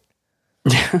 strikeout rate.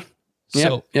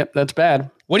 Yep, that's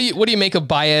bad. What do you make of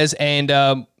Baez?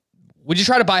 And would you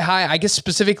try to buy high? I guess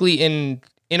specifically in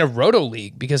a Roto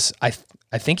league, because I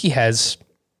think he has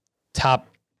top,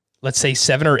 let's say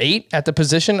 7 or 8 at the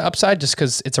position upside, just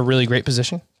because it's a really great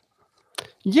position.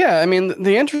 Yeah, I mean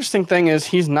the interesting thing is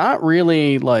he's not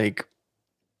really like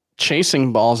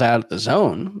chasing balls out of the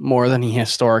zone more than he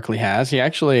historically has. He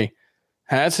actually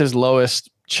has his lowest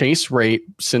chase rate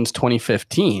since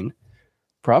 2015.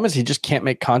 Problem is he just can't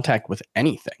make contact with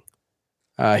anything.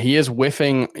 He is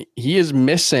whiffing. He is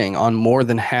missing on more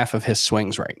than half of his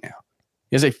swings right now.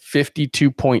 He has a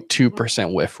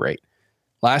 52.2% whiff rate.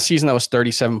 Last season, that was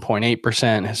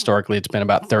 37.8%. Historically, it's been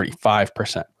about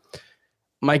 35%.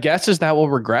 My guess is that will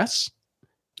regress,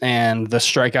 and the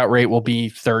strikeout rate will be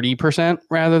 30%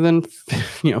 rather than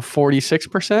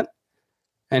 46%.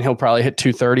 And he'll probably hit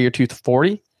 230 or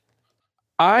 240.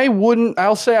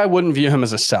 I'll say I wouldn't view him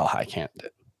as a sell high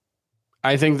candidate.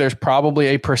 I think there's probably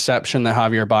a perception that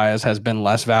Javier Baez has been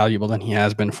less valuable than he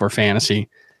has been for fantasy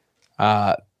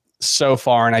so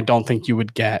far, and I don't think you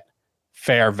would get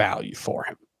fair value for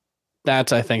him.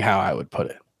 That's, I think, how I would put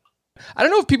it. I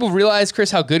don't know if people realize,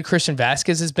 Chris, how good Christian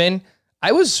Vasquez has been.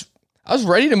 I was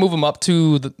ready to move him up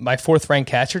to my 4th ranked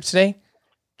catcher today,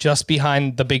 just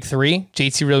behind the big 3,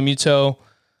 JT Realmuto,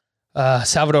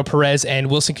 Salvador Perez, and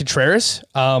Wilson Contreras.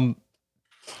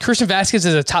 Christian Vasquez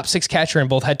is a top 6 catcher in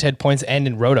both head-to-head points and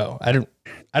in Roto.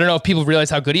 I don't know if people realize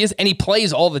how good he is, and he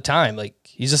plays all the time. Like,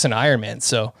 he's just an Iron Man.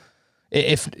 So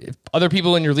if other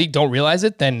people in your league don't realize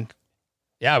it, then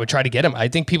yeah, I would try to get him. I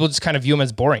think people just kind of view him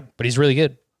as boring, but he's really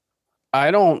good.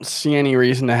 I don't see any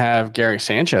reason to have Gary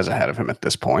Sanchez ahead of him at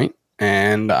this point,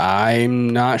 and I'm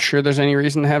not sure there's any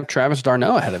reason to have Travis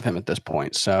d'Arnaud ahead of him at this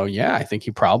point. So yeah, I think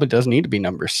he probably does need to be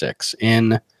number 6.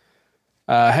 In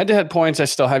head-to-head points, I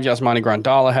still have Yasmani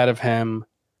Grandal ahead of him,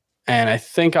 and I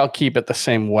think I'll keep it the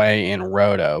same way in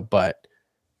Roto, but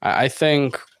I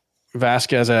think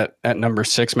Vasquez at number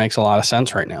 6 makes a lot of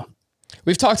sense right now.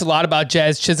 We've talked a lot about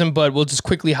Jazz Chisholm, but we'll just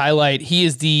quickly highlight he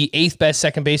is the 8th best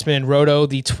second baseman in Roto,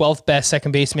 the 12th best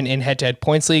second baseman in head-to-head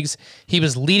points leagues. He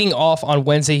was leading off on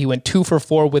Wednesday. He went 2 for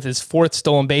 4 with his 4th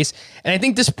stolen base. And I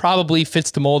think this probably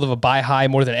fits the mold of a buy high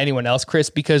more than anyone else,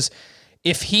 Chris, because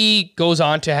if he goes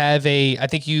on to have I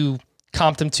think you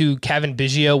comped him to Kevin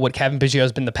Biggio, what Kevin Biggio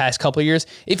has been the past couple of years.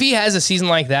 If he has a season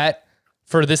like that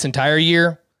for this entire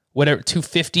year, whatever,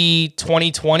 250,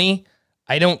 2020,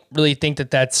 I don't really think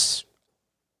that that's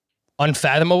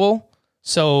unfathomable.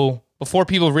 So before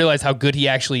people realize how good he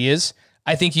actually is,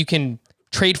 I think you can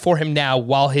trade for him now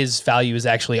while his value is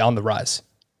actually on the rise.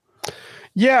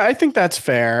 Yeah, I think that's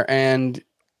fair. And,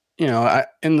 you know,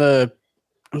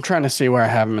 I'm trying to see where I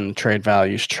have him in the trade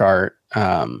values chart.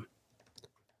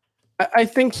 I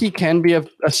think he can be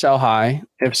a sell high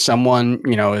if someone,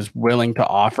 you know, is willing to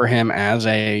offer him as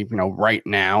a, you know, right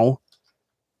now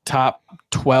top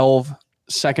 12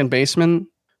 second baseman.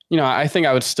 You know, I think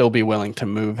I would still be willing to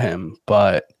move him,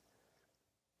 but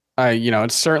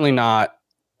it's certainly not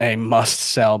a must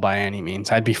sell by any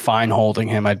means. I'd be fine holding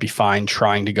him. I'd be fine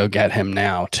trying to go get him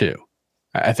now too.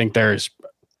 I think there's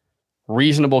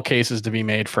reasonable cases to be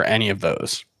made for any of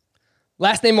those.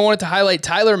 Last name I wanted to highlight,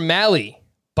 Tyler Mahle.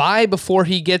 Buy before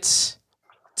he gets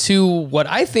to what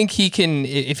I think he can,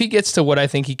 if he gets to what I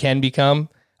think he can become.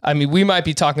 I mean, we might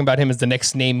be talking about him as the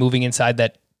next name moving inside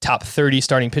that top 30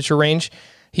 starting pitcher range.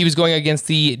 He was going against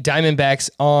the Diamondbacks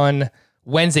on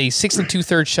Wednesday, 6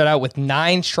 2/3 shutout with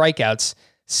 9 strikeouts,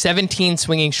 17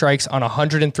 swinging strikes on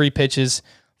 103 pitches.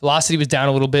 Velocity was down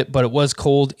a little bit, but it was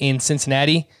cold in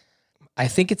Cincinnati. I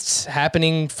think it's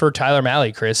happening for Tyler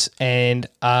Mahle, Chris, and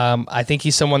I think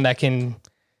he's someone that can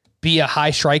be a high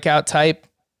strikeout type.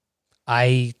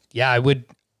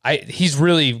 He's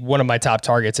really one of my top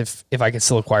targets if I could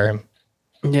still acquire him.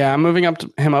 Yeah, I'm moving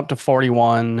him up to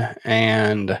 41,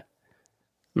 and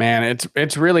man,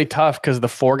 it's really tough because the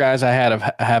 4 guys I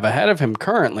have ahead of him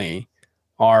currently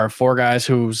are 4 guys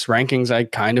whose rankings I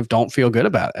kind of don't feel good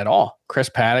about at all. Chris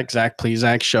Paddock, Zach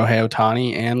Plesac, Shohei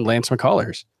Ohtani, and Lance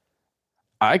McCullers.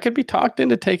 I could be talked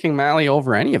into taking Mahle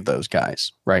over any of those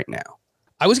guys right now.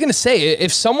 I was going to say,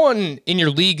 if someone in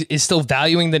your league is still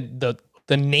valuing the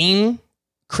name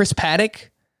Chris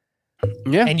Paddock,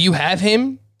 yeah, and you have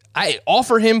him, I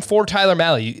offer him for Tyler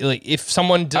Mahle. Like, if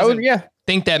someone doesn't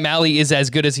think that Mahle is as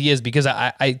good as he is, because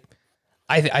I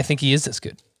think he is this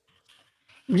good.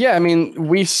 Yeah, I mean,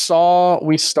 we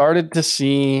started to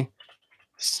see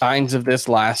signs of this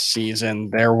last season.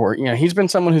 There were, he's been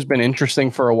someone who's been interesting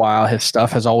for a while. His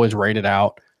stuff has always rated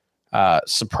out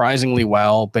surprisingly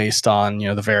well based on,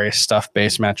 the various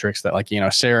stuff-based metrics that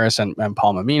Saris and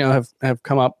Paul Mamino have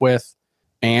come up with.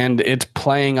 And it's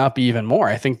playing up even more.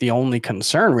 I think the only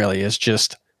concern really is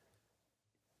just,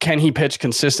 can he pitch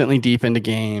consistently deep into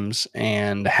games,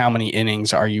 and how many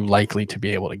innings are you likely to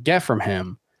be able to get from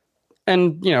him?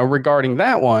 And, regarding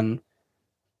that one,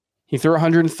 he threw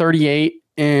 138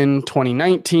 in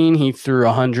 2019. He threw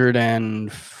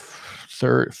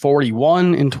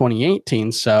 141 in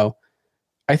 2018. So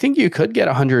I think you could get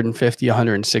 150,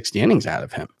 160 innings out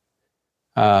of him.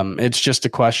 It's just a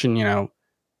question,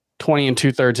 20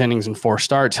 2/3 innings and 4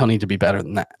 starts. He'll need to be better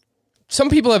than that. Some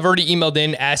people have already emailed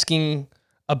in asking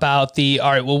about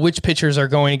which pitchers are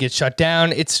going to get shut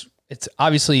down. It's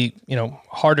obviously,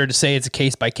 harder to say. It's a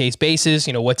case-by-case basis,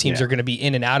 what teams are going to be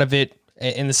in and out of it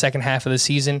in the second half of the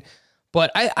season. But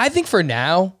I think for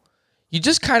now, you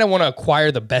just kind of want to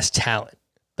acquire the best talent,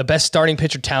 the best starting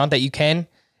pitcher talent that you can.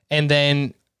 And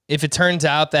then if it turns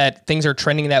out that things are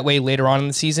trending that way later on in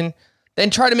the season, then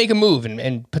try to make a move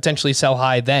and potentially sell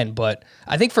high then. But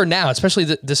I think for now,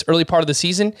 especially this early part of the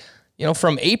season,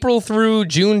 from April through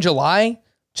June, July,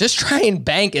 just try and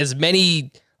bank as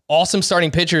many awesome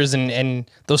starting pitchers and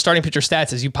those starting pitcher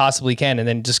stats as you possibly can, and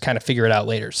then just kind of figure it out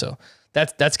later. So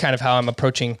that's kind of how I'm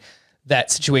approaching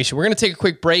that situation. We're going to take a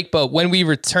quick break, but when we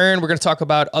return, we're going to talk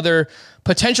about other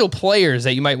potential players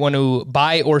that you might want to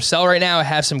buy or sell right now. I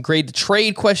have some great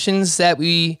trade questions that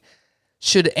we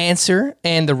should answer,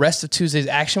 and the rest of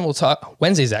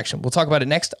Wednesday's action. We'll talk about it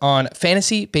next on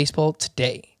Fantasy Baseball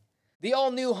Today. The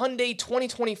all-new Hyundai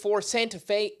 2024 Santa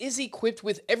Fe is equipped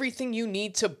with everything you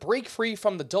need to break free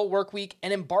from the dull work week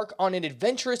and embark on an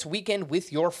adventurous weekend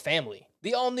with your family.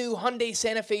 The all-new Hyundai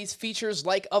Santa Fe's features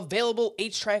like available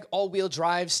H-Track all-wheel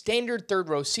drive, standard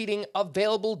third-row seating,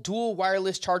 available dual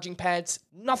wireless charging pads.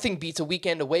 Nothing beats a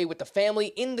weekend away with the family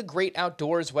in the great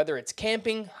outdoors, whether it's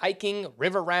camping, hiking,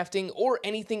 river rafting, or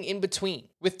anything in between.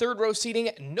 With third-row seating,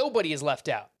 nobody is left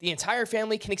out. The entire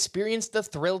family can experience the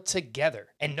thrill together,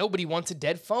 and nobody wants a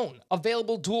dead phone.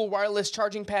 Available dual wireless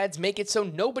charging pads make it so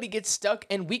nobody gets stuck,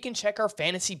 and we can check our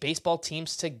fantasy baseball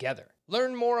teams together.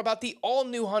 Learn more about the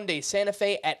all-new Hyundai Santa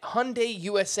Fe at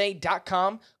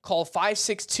HyundaiUSA.com. Call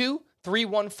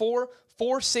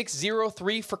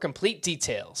 562-314-4603 for complete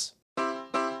details.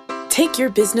 Take your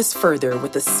business further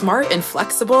with the smart and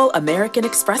flexible American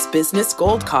Express Business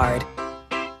Gold Card.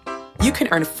 You can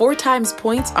earn 4 times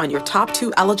points on your top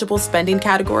 2 eligible spending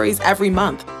categories every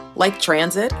month, like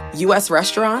transit, U.S.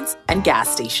 restaurants, and gas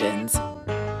stations.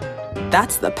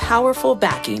 That's the powerful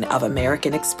backing of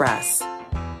American Express.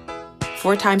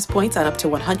 4 times points on up to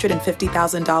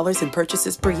 $150,000 in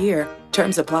purchases per year.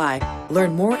 Terms apply.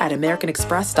 Learn more at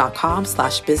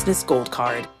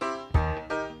americanexpress.com/businessgoldcard.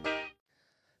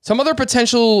 Some other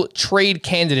potential trade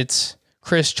candidates,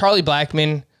 Chris, Charlie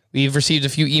Blackmon, we've received a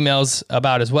few emails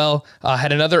about as well.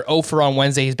 Had another offer on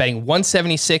Wednesday. He's batting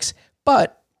 176,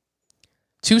 but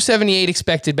 278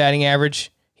 expected batting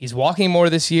average. He's walking more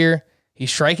this year.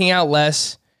 He's striking out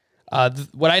less.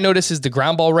 What I notice is the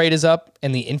ground ball rate is up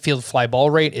and the infield fly ball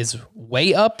rate is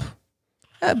way up.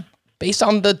 Based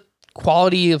on the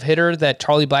quality of hitter that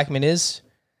Charlie Blackmon is,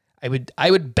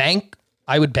 I would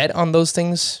bet on those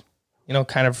things,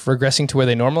 kind of regressing to where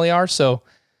they normally are. So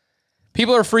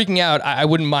people are freaking out. I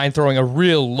wouldn't mind throwing a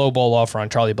real low ball offer on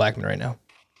Charlie Blackmon right now.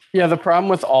 Yeah, the problem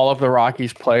with all of the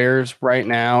Rockies players right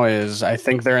now is I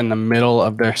think they're in the middle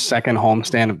of their second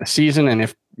homestand of the season. And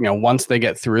if, once they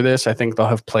get through this, I think they'll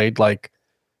have played I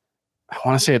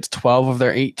want to say it's 12 of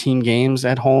their 18 games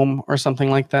at home or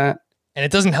something like that. And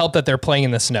it doesn't help that they're playing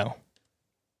in the snow.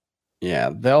 Yeah,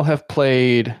 they'll have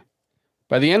played,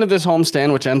 by the end of this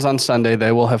homestand, which ends on Sunday,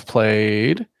 they will have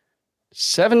played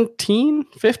 15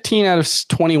 out of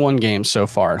 21 games so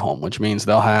far at home, which means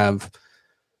they'll have,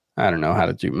 I don't know how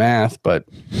to do math, but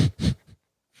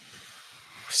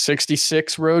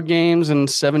 66 road games and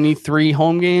 73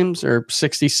 home games, or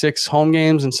 66 home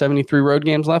games and 73 road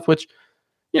games left, which,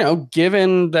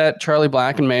 given that Charlie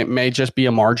Blackmon may just be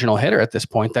a marginal hitter at this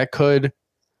point, that could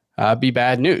be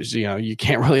bad news. You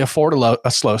can't really afford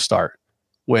a slow start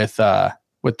with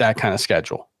that kind of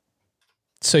schedule.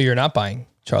 So you're not buying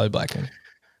Charlie Blackmon?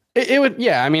 It would,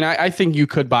 yeah. I mean, I think you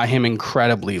could buy him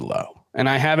incredibly low. And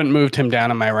I haven't moved him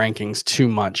down in my rankings too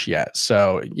much yet.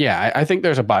 So, yeah, I think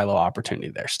there's a buy low opportunity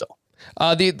there still.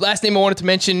 The last name I wanted to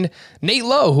mention, Nate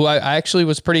Lowe, who I actually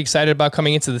was pretty excited about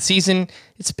coming into the season.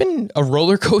 It's been a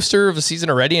roller coaster of a season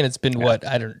already, and it's been,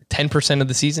 10% of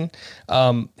the season.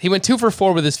 He went 2 for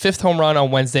 4 with his 5th home run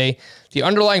on Wednesday. The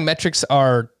underlying metrics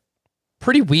are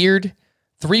pretty weird.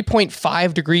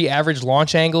 3.5 degree average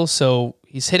launch angle, so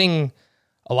he's hitting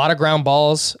a lot of ground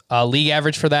balls. League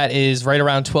average for that is right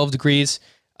around 12 degrees.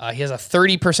 He has a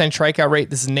 30% strikeout rate.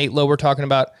 This is Nate Lowe we're talking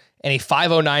about. And a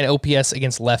 509 OPS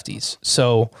against lefties.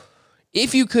 So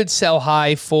if you could sell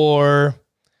high for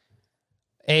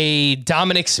a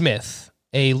Dominic Smith,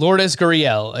 a Lourdes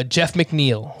Gurriel, a Jeff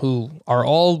McNeil, who are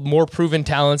all more proven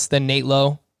talents than Nate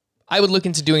Lowe, I would look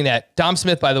into doing that. Dom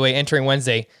Smith, by the way, entering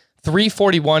Wednesday,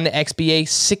 341 XBA,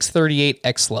 638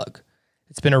 XSlug.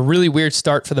 It's been a really weird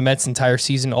start for the Mets' entire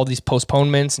season, all these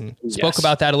postponements, and spoke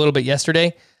about that a little bit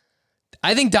yesterday.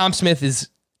 I think Dom Smith is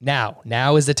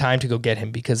now is the time to go get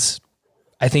him because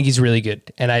I think he's really good,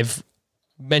 and I've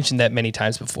mentioned that many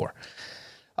times before.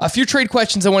 A few trade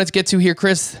questions I wanted to get to here,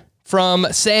 Chris, from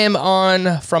Sam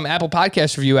from Apple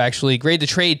Podcast Review, actually. Grade the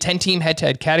trade, 10-team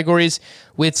head-to-head categories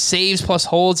with saves plus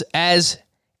holds as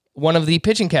one of the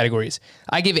pitching categories.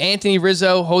 I give Anthony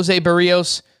Rizzo, Jose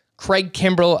Barrios, Craig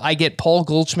Kimbrell. I get Paul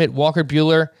Goldschmidt, Walker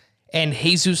Buehler, and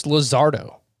Jesus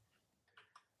Luzardo.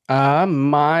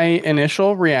 My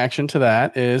initial reaction to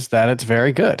that is that it's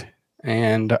very good,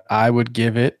 and I would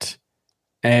give it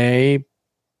a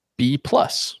B+.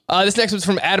 This next one's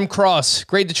from Adam Cross.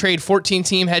 Grade the trade,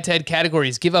 14-team head-to-head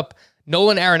categories. Give up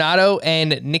Nolan Arenado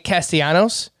and Nick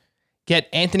Castellanos. Get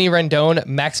Anthony Rendon,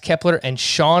 Max Kepler, and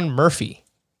Sean Murphy.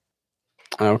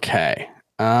 Okay.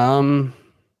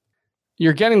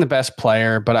 You're getting the best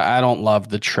player, but I don't love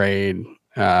the trade.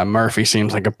 Murphy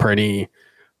seems like a pretty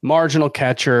marginal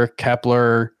catcher.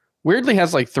 Kepler weirdly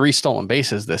has 3 stolen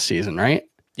bases this season, right?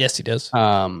 Yes, he does.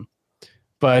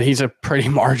 but he's a pretty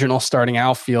marginal starting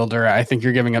outfielder. I think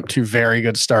you're giving up two very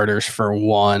good starters for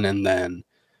one. And then,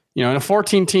 in a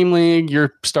 14-team league,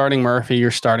 you're starting Murphy,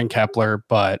 you're starting Kepler,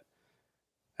 but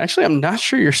actually, I'm not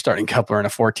sure you're starting Kepler in a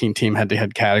 14-team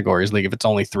head-to-head categories league if it's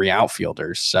only three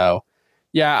outfielders. So,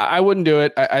 yeah, I wouldn't do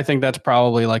it. I think that's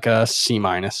probably like a C-.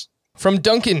 From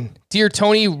Duncan, dear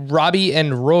Tony, Robbie,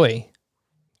 and Roy.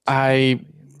 I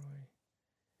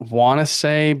want to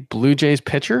say Blue Jays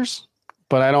pitchers,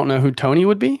 but I don't know who Tony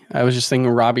would be. I was just thinking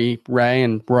Robbie Ray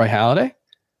and Roy Halladay,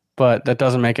 but that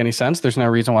doesn't make any sense. There's no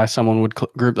reason why someone would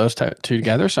group those two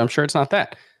together, so I'm sure it's not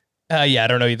that. Yeah, I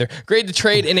don't know either. Grade to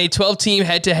trade in a 12-team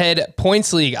head-to-head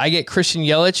points league. I get Christian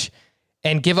Yelich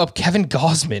and give up Kevin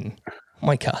Gausman. Oh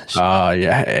my gosh.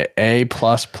 Yeah, A++++++.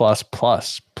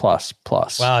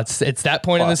 Wow, it's that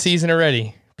point in the season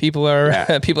already. People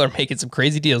are making some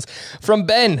crazy deals. From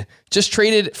Ben, just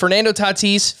traded Fernando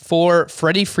Tatis for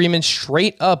Freddie Freeman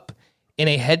straight up in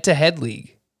a head-to-head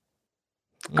league.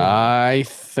 I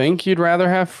think you'd rather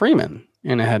have Freeman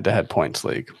in a head-to-head points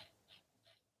league.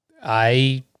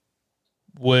 I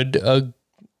would,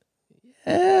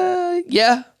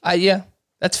 yeah,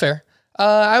 that's fair.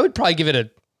 I would probably give it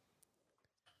a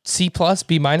C+,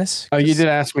 B-. Oh, you did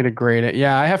ask me to grade it.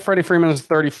 Yeah, I have Freddie Freeman as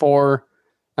 34.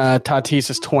 Tatis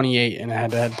is 28 in a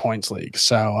head-to-head points league.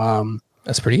 So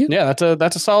that's pretty good. Yeah,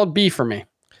 that's a solid B for me.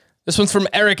 This one's from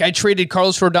Eric. I traded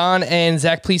Carlos Rodon and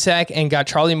Zach Plesac and got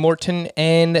Charlie Morton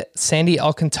and Sandy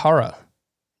Alcantara.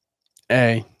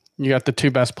 A. You got the two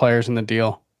best players in the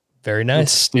deal. Very nice.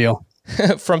 It's steal.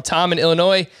 From Tom in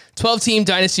Illinois, 12-team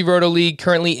Dynasty Roto League,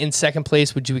 currently in second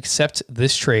place. Would you accept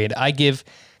this trade? I give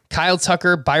Kyle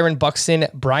Tucker, Byron Buxton,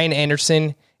 Brian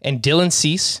Anderson, and Dylan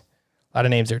Cease. A lot of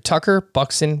names there. Tucker,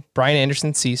 Buxton, Brian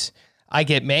Anderson, Cease. I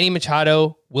get Manny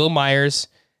Machado, Will Myers,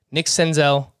 Nick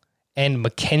Senzel, and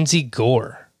Mackenzie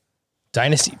Gore.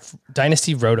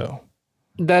 Dynasty Roto.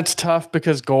 That's tough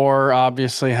because Gore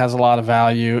obviously has a lot of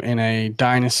value in a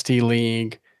Dynasty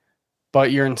league.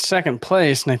 But you're in second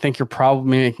place, and I think you're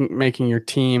probably making your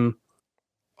team,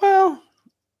 well,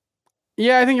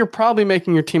 yeah, I think you're probably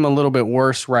making your team a little bit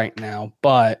worse right now.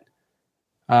 But,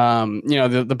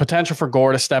 the potential for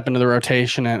Gore to step into the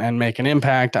rotation and make an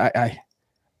impact, I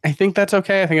think that's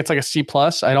okay. I think it's like a C+.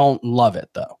 I don't love it,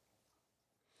 though.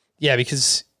 Yeah,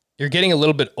 because you're getting a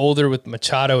little bit older with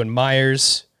Machado and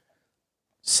Myers.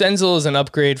 Senzel is an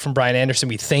upgrade from Brian Anderson,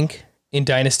 we think, in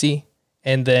Dynasty.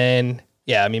 And then...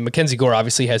 yeah, I mean, Mackenzie Gore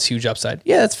obviously has huge upside.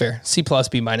 Yeah, that's fair. C+, B-.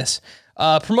 Promote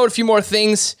a few more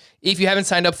things. If you haven't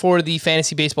signed up for the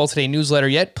Fantasy Baseball Today newsletter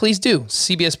yet, please do.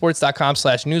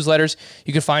 cbssports.com/newsletters.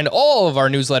 You can find all of our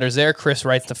newsletters there. Chris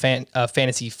writes the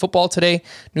Fantasy Football Today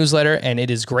newsletter, and it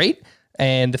is great.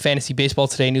 And the Fantasy Baseball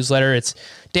Today newsletter, it's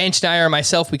Dan Schneider and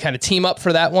myself. We kind of team up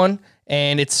for that one,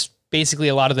 and it's basically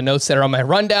a lot of the notes that are on my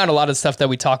rundown, a lot of the stuff that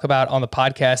we talk about on the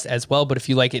podcast as well. But if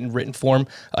you like it in written form,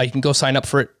 you can go sign up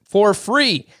for it for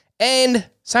free and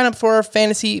sign up for our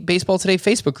Fantasy Baseball Today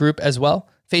Facebook group as well.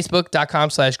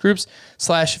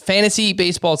 Facebook.com/groups/Fantasy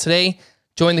Baseball Today.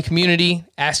 Join the community,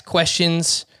 ask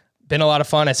questions. Been a lot of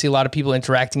fun. I see a lot of people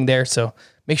interacting there. So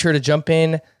make sure to jump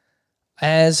in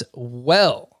as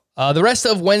well. The rest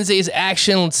of Wednesday's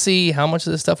action, let's see how much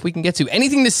of this stuff we can get to.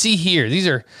 Anything to see here. These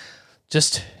are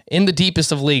just in the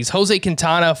deepest of leagues. Jose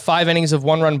Quintana, 5 innings of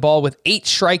 1-run ball with 8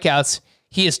 strikeouts.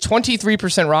 He is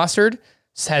 23% rostered,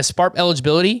 has SPARP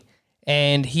eligibility,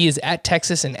 and he is at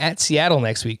Texas and at Seattle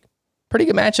next week. Pretty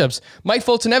good matchups. Mike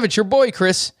Foltynewicz, your boy,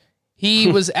 Chris.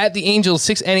 He was at the Angels,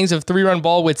 6 innings of 3-run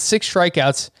ball with 6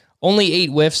 strikeouts, only 8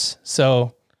 whiffs,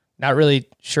 so not really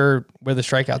sure where the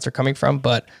strikeouts are coming from,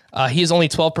 but he is only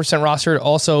 12% rostered,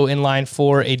 also in line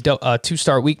for a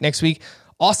 2-start week next week.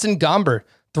 Austin Gomber,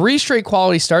 3 straight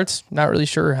quality starts. Not really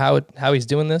sure how he's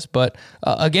doing this, but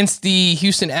against the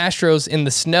Houston Astros in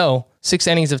the snow, 6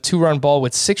 innings of 2-run ball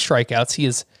with 6 strikeouts. He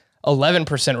is 11%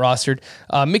 rostered.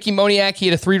 Mickey Moniak, he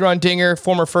had a 3-run dinger,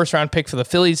 former first-round pick for the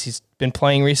Phillies. He's been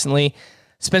playing recently.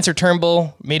 Spencer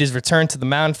Turnbull made his return to the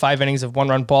mound, 5 innings of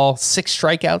 1-run ball, 6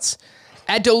 strikeouts.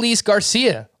 Adolis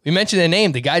Garcia, we mentioned the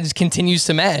name. The guy just continues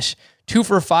to mash. 2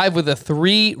 for 5 with a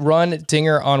 3-run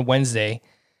dinger on Wednesday.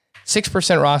 6%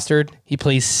 rostered. He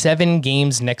plays 7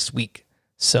 games next week.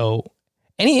 So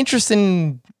any interest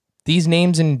in these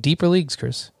names in deeper leagues,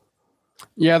 Chris?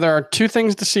 Yeah, there are 2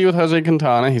 things to see with Jose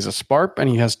Quintana. He's a SPARP, and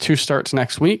he has 2 starts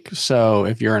next week. So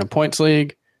if you're in a points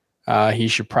league, he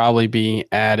should probably be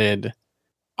added.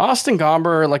 Austin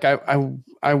Gomber, like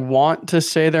I want to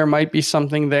say there might be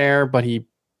something there, but he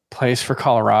plays for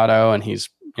Colorado, and he's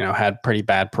had pretty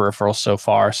bad peripherals so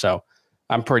far. So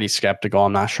I'm pretty skeptical.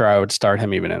 I'm not sure I would start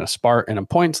him even in a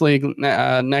points league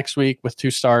next week with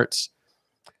 2 starts.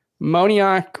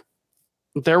 Moniak,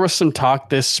 there was some talk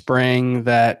this spring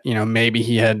that, maybe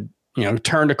he had,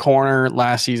 turned a corner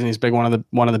last season. He's been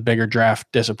one of the bigger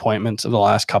draft disappointments of the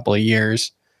last couple of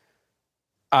years.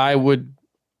 I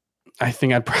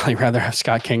think I'd probably rather have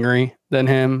Scott Kingery than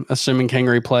him, assuming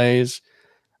Kingery plays.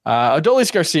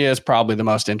 Adolis Garcia is probably the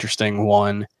most interesting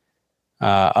one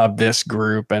of this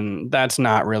group, and that's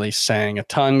not really saying a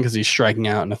ton because he's striking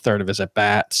out in a third of his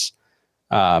at-bats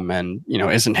and,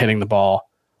 isn't hitting the ball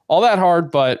all that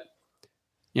hard, but,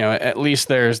 at least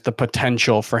there's the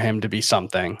potential for him to be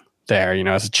something there,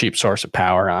 as a cheap source of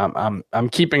power. I'm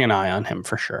keeping an eye on him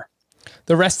for sure.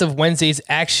 The rest of Wednesday's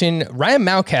action, Ryan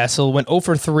Mountcastle went 0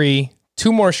 for 3,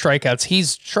 2 more strikeouts.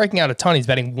 He's striking out a ton. He's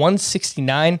batting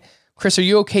 169. Chris, are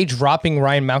you okay dropping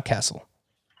Ryan Mountcastle?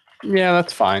 Yeah,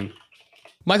 that's fine.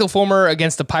 Michael Fulmer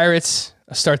against the Pirates,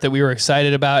 a start that we were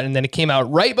excited about, and then it came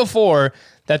out right before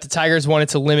that the Tigers wanted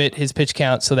to limit his pitch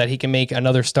count so that he can make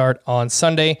another start on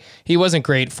Sunday. He wasn't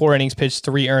great. 4 innings pitched,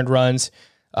 3 earned runs,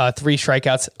 3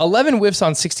 strikeouts, 11 whiffs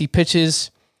on 60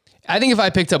 pitches. I think if I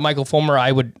picked up Michael Fulmer,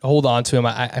 I would hold on to him.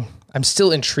 I'm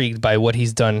still intrigued by what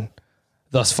he's done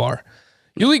thus far.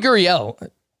 Yuli Gurriel,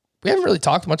 we haven't really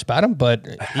talked much about him, but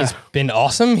he's been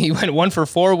awesome. He went 1 for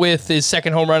 4 with his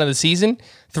second home run of the season,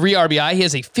 3 RBI. He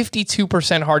has a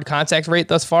 52% hard contact rate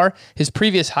thus far. His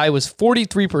previous high was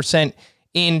 43%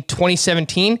 in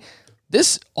 2017.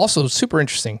 This also super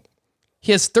interesting.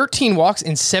 He has 13 walks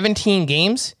in 17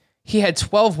 games. He had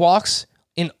 12 walks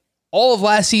in all of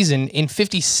last season in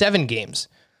 57 games.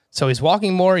 So he's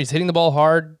walking more. He's hitting the ball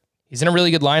hard. He's in a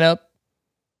really good lineup.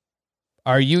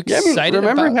 Are you excited?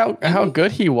 Remember how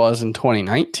good he was in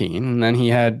 2019, and then he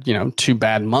had 2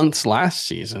 bad months last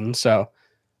season. So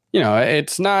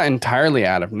it's not entirely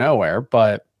out of nowhere,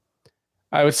 but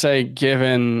I would say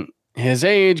given his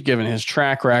age, given his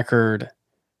track record,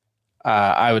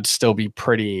 I would still be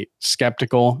pretty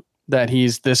skeptical that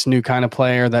he's this new kind of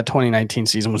player. That 2019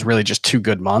 season was really just 2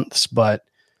 good months, but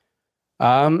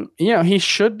he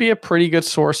should be a pretty good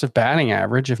source of batting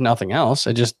average, if nothing else.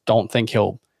 I just don't think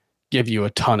he'll give you a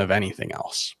ton of anything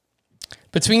else.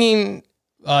 Between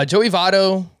Joey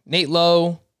Votto, Nate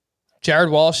Lowe, Jared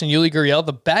Walsh, and Yuli Gurriel,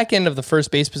 the back end of the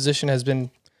first base position has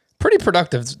been pretty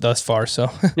productive thus far. So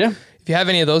yeah, if you have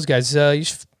any of those guys, you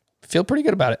should feel pretty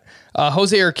good about it.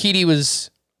 Jose Urquidy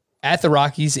was at the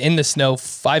Rockies in the snow,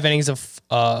 5 innings of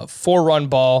 4-run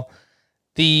ball.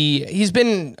 He's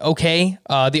been okay.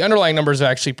 The underlying numbers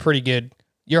are actually pretty good.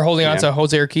 You're holding on to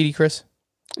Jose Urquidy, Chris?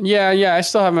 Yeah. I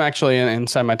still have him actually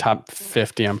inside my top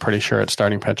 50. I'm pretty sure it's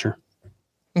starting pitcher.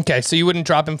 Okay, so you wouldn't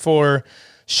drop him for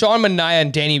Sean Manaea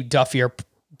and Danny Duffy are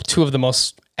 2 of the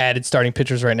most added starting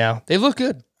pitchers right now. They look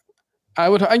good. I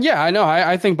would. Yeah, I know.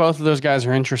 I think both of those guys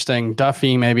are interesting.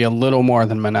 Duffy maybe a little more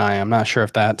than Manaea. I'm not sure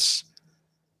if that's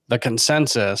the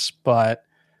consensus, but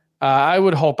I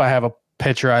would hope I have a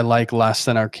pitcher I like less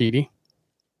than Urquidy.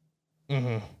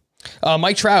 Mm-hmm.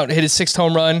 Mike Trout hit his 6th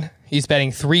home run. He's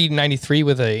batting .393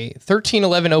 with a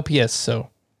 1311 OPS. So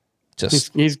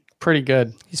he's pretty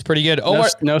good. He's pretty good.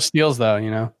 No steals though,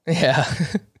 Yeah.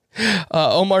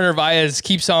 Omar Narvaez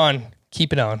keeps on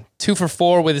keeping on. 2 for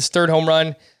 4 with his 3rd home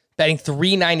run, batting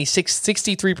 .396,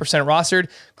 63% rostered.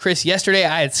 Chris, yesterday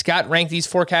I had Scott rank these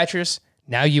 4 catchers.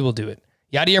 Now you will do it.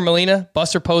 Yadier Molina,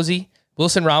 Buster Posey,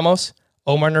 Wilson Ramos,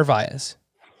 Omar Narvaez.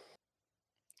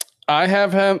 I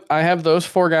have those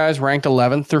 4 guys ranked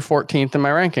 11th through 14th in my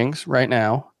rankings right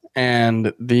now.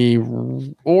 And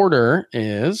the order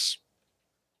is,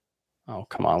 oh,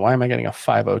 come on. Why am I getting a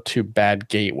 502 bad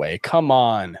gateway? Come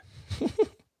on.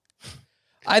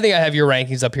 I think I have your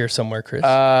rankings up here somewhere, Chris.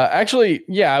 Actually,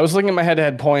 yeah, I was looking at my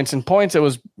head-to-head points. In points, it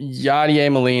was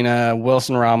Yadier Molina,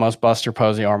 Wilson Ramos, Buster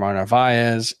Posey, Omar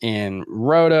Narvaez. In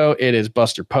Roto, it is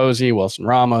Buster Posey, Wilson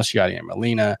Ramos, Yadier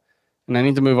Molina. And I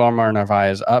need to move Omar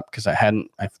Narvaez up because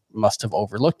I must have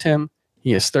overlooked him.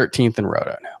 He is 13th in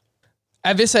Roto now.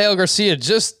 Avisail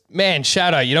Garcia,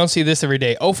 shout out. You don't see this every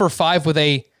day. 0 for 5 with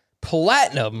a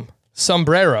platinum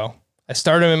sombrero. I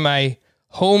started him in my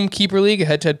home keeper league, a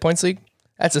head-to-head points league.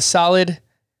 That's a solid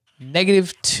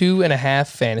 -2.5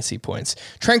 fantasy points.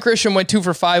 Trent Grisham went 2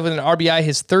 for 5 with an RBI,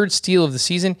 his 3rd steal of the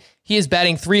season. He is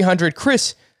batting .300.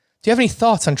 Chris, do you have any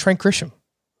thoughts on Trent Grisham?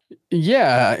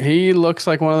 Yeah, he looks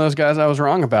like one of those guys I was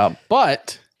wrong about,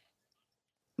 but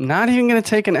not even going to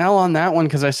take an L on that one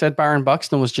because I said Byron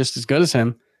Buxton was just as good as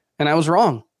him, and I was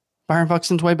wrong. Byron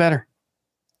Buxton's way better.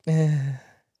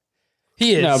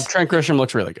 He is. No, Trent Grisham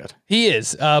looks really good. He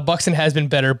is. Buxton has been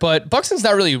better, but Buxton's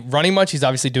not really running much. He's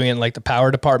obviously doing it in like the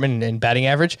power department and batting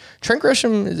average. Trent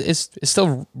Grisham is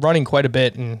still running quite a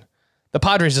bit, and the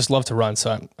Padres just love to run,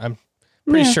 so I'm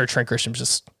pretty sure Trent Grisham's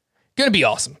just going to be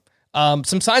awesome.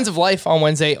 Some signs of life on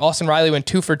Wednesday. Austin Riley went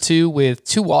 2 for 2 with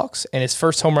 2 walks and his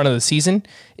first home run of the season.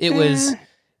 It was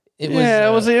a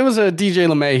DJ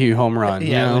LeMahieu home run.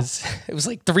 Yeah, it was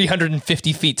like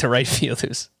 350 feet to right field.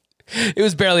 It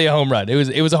was barely a home run.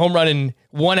 It was a home run in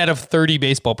 1 out of 30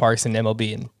 baseball parks in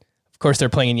MLB, and of course they're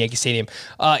playing in Yankee Stadium.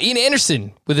 Ian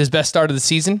Anderson with his best start of the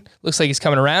season. Looks like he's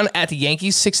coming around at the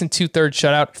Yankees. 6 2/3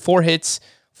 shutout, 4 hits,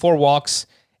 4 walks,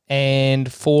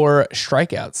 and 4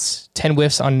 strikeouts. 10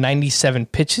 whiffs on 97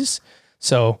 pitches.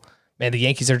 So, man, the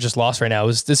Yankees are just lost right now.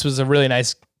 This was a really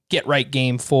nice get-right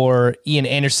game for Ian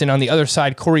Anderson. On the other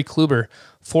side, Corey Kluber,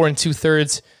 4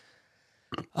 2/3.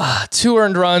 2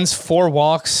 earned runs, 4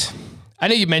 walks. I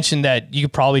know you mentioned that you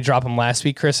could probably drop him last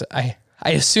week, Chris. I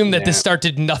assume that this start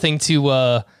did nothing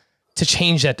to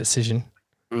change that decision.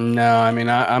 No, I mean,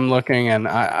 I'm looking, and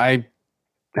I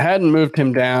hadn't moved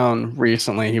him down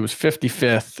recently. He was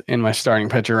 55th in my starting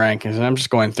pitcher rankings, and I'm just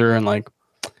going through and like,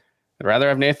 I'd rather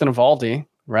have Nathan Eovaldi. I'd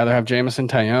rather have Jamison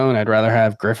Tyone. I'd rather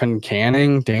have Griffin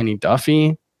Canning, Danny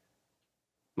Duffy,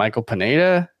 Michael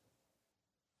Pineda.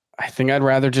 I think I'd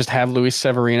rather just have Luis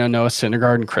Severino, Noah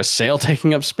Syndergaard, and Chris Sale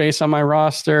taking up space on my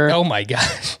roster. Oh my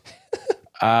gosh.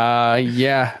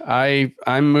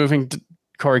 I'm moving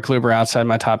Corey Kluber outside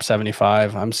my top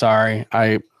 75. I'm sorry.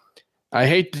 I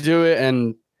hate to do it,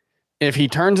 and if he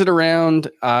turns it around,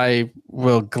 I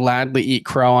will gladly eat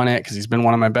crow on it because he's been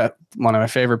one of my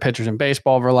favorite pitchers in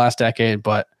baseball over the last decade.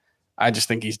 But I just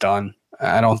think he's done.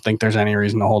 I don't think there's any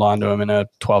reason to hold on to him in a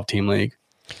 12-team league.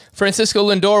 Francisco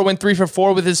Lindor went 3 for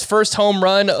 4 with his first home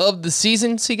run of the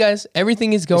season. See, guys,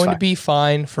 everything is going to be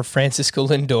fine for Francisco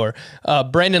Lindor.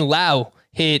 Brandon Lau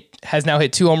has now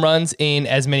hit 2 home runs in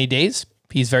as many days.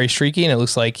 He's very streaky, and it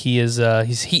looks like he's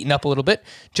heating up a little bit.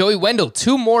 Joey Wendell,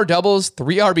 2 more doubles,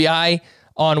 3 RBI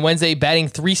on Wednesday, batting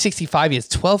 .365. He has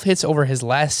 12 hits over his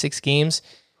last 6 games.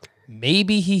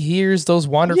 Maybe he hears those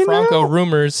Wander Franco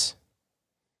rumors.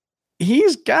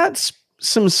 He's got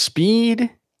some speed.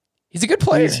 He's a good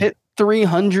player. He's hit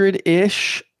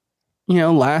 300-ish,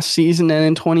 last season and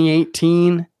in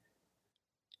 2018.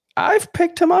 I've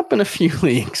picked him up in a few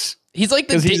leagues. He's like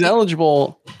he's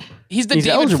eligible. He's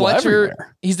David Fletcher.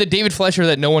 Everywhere. He's the David Fletcher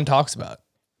that no one talks about.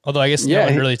 Although I guess no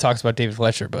one really talks about David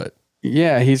Fletcher, but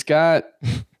yeah, he's got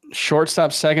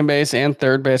shortstop, second base, and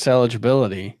third base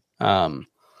eligibility.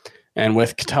 And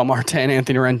with Ketel Marte and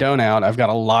Anthony Rendon out, I've got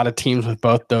a lot of teams with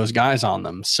both those guys on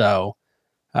them. So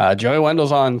Joey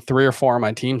Wendell's on 3 or 4 of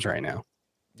my teams right now.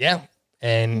 Yeah,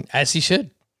 and as he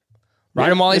should. Ride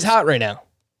him while he's hot right now.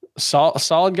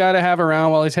 Solid guy to have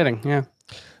around while he's hitting. Yeah.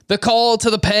 The call to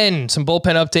the pen. Some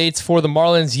bullpen updates for the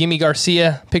Marlins. Yimi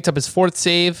Garcia picked up his 4th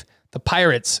save. The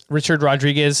Pirates, Richard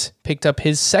Rodriguez, picked up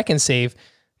his 2nd save.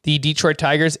 The Detroit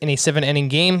Tigers in a 7-inning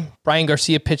game. Brian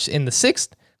Garcia pitched in the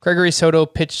 6th. Gregory Soto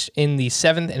pitched in the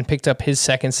 7th and picked up his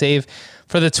 2nd save.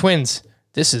 For the Twins,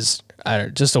 this is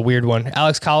just a weird one.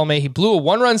 Alex Colomé, he blew a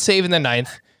 1-run save in the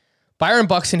 9th. Byron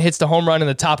Buxton hits the home run in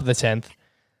the top of the 10th.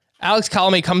 Alex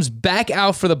Colomé comes back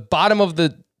out for the bottom of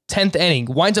the 10th inning,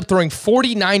 winds up throwing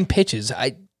 49 pitches.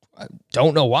 I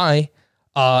don't know why.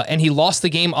 And he lost the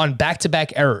game on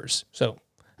back-to-back errors. So,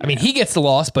 I mean, he gets the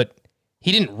loss, but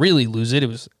he didn't really lose it. It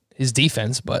was his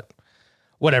defense, but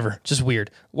whatever. Just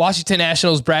weird. Washington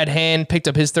Nationals, Brad Hand picked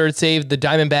up his 3rd save. The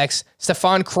Diamondbacks,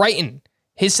 Stephon Crichton,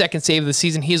 his 2nd save of the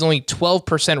season. He is only 12%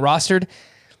 rostered.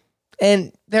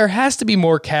 And there has to be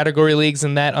more category leagues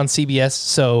than that on CBS.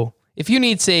 So if you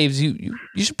need saves, you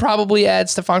should probably add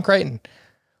Stephon Crichton.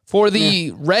 For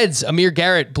the Reds, Amir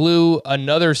Garrett blew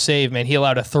another save, man. He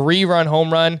allowed a 3-run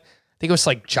home run. I think it was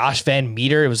like Josh Van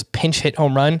Meter. It was a pinch hit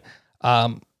home run.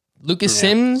 Lucas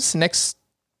Sims, next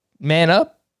man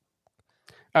up.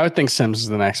 I would think Sims is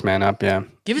the next man up, yeah.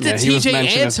 Give it to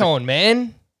TJ Antone,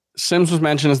 man. Sims was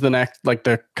mentioned as the next, like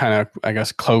the kind of, I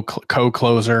guess,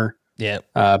 co-closer. Yeah.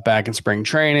 Back in spring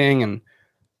training.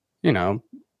 And,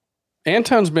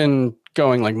 Antone's been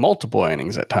going like multiple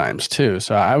innings at times too.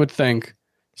 So I would think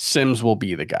Sims will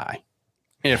be the guy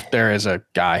if there is a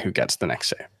guy who gets the next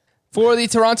save. For the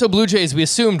Toronto Blue Jays, we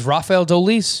assumed Rafael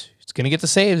Dolis is going to get the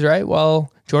saves, right?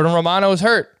 Well, Jordan Romano is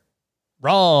hurt.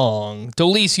 Wrong.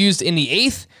 Dolis used in the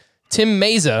 8th. Tim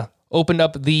Meza opened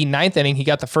up the 9th inning. He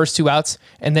got the first 2 outs.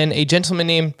 And then a gentleman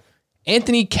named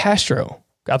Anthony Castro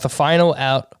got the final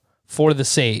out for the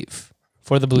save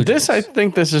for the Blue Jays. I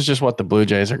think this is just what the Blue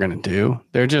Jays are going to do.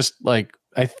 They're just like,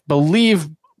 I believe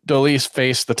Dolis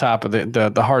faced the top of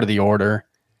the heart of the order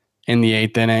in the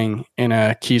 8th inning in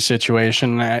a key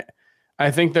situation.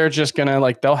 I think they're just going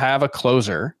to they'll have a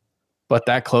closer, but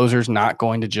that closer's not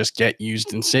going to just get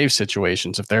used in save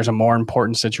situations. If there's a more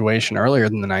important situation earlier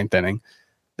than the 9th inning,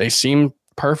 they seem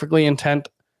perfectly intent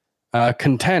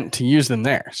content to use them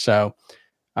there. So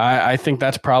I think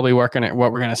that's probably what we're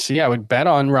going to see. I would bet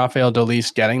on Rafael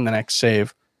Dolis getting the next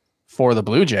save for the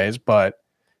Blue Jays, but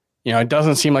it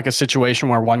doesn't seem like a situation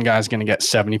where one guy's going to get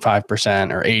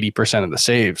 75% or 80% of the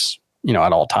saves,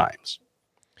 at all times.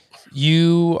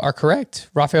 You are correct.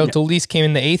 Rafael Dolis came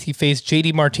in the 8th. He faced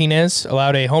JD Martinez,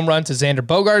 allowed a home run to Xander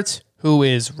Bogaerts, who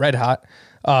is red hot.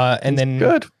 And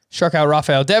then struck out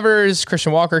Rafael Devers.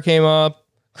 Christian Walker came up.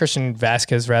 Christian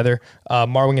Vasquez, rather.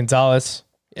 Marwin Gonzalez.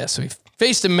 Yeah, so he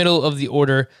faced the middle of the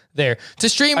order there. To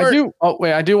streamer.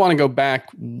 I do want to go back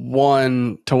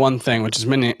one thing, which is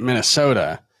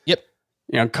Minnesota.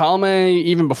 Yep. Kalme,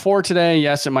 even before today,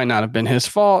 yes, it might not have been his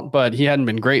fault, but he hadn't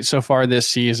been great so far this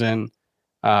season.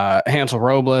 Hansel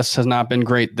Robles has not been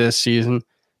great this season.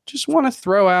 Just want to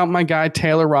throw out my guy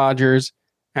Taylor Rogers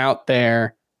out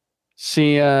there.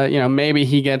 See, maybe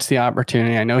he gets the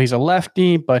opportunity. I know he's a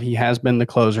lefty, but he has been the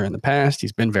closer in the past.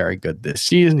 He's been very good this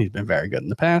season. He's been very good in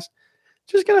the past.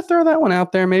 Just going to throw that one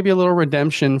out there. Maybe a little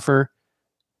redemption for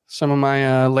some of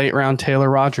my late round Taylor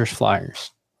Rogers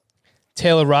flyers.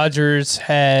 Taylor Rogers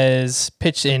has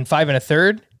pitched in 5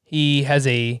 1/3. He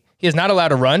is not allowed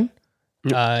to run.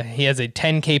 He has a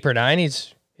 10 K per 9.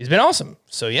 He's been awesome.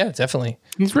 So yeah, definitely.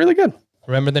 He's really good.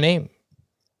 Remember the name.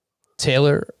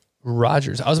 Taylor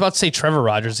Rogers. I was about to say Trevor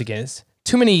Rogers again. It's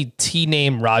too many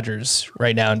T-name Rogers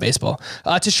right now in baseball.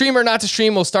 To stream or not to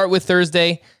stream, we'll start with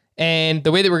Thursday. And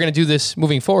the way that we're going to do this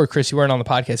moving forward, Chris, you weren't on the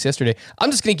podcast yesterday.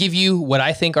 I'm just going to give you what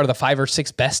I think are the 5 or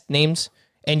 6 best names,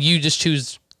 and you just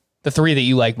choose the 3 that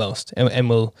you like most, and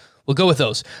we'll go with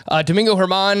those. Domingo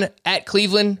Germán at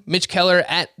Cleveland, Mitch Keller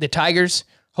at the Tigers,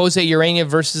 Jose Urena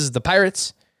versus the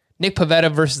Pirates, Nick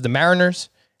Pivetta versus the Mariners,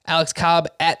 Alex Cobb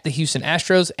at the Houston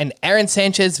Astros, and Aaron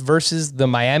Sanchez versus the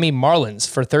Miami Marlins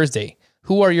for Thursday.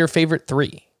 Who are your favorite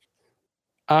 3?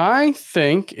 I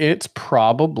think it's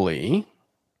probably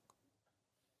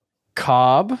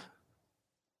Cobb,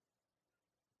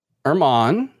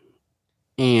 Germán,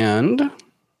 and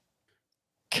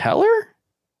Keller?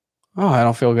 Oh, I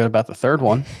don't feel good about the third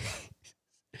one.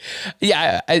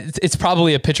 Yeah, it's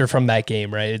probably a pitcher from that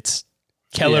game, right? It's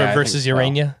Keller versus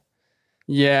Urena.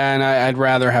 Yeah, and I'd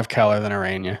rather have Keller than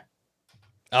Urena.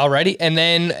 Alrighty, and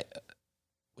then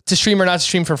to stream or not to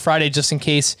stream for Friday, just in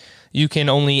case you can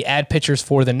only add pitchers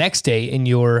for the next day in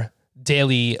your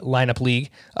daily lineup league.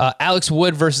 Alex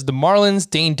Wood versus the Marlins,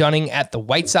 Dane Dunning at the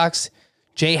White Sox,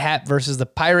 Jay Happ versus the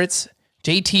Pirates,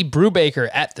 JT Brubaker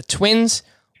at the Twins,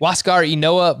 Huascar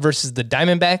Ynoa versus the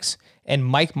Diamondbacks, and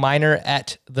Mike Minor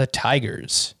at the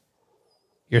Tigers.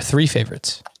 Your 3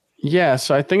 favorites. Yeah,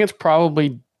 so I think it's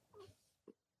probably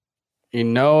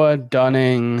Ynoa,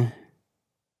 Dunning,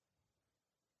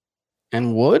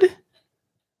 and Wood.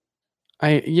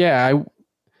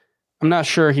 I'm not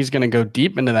sure he's going to go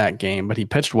deep into that game, but he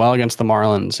pitched well against the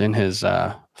Marlins in his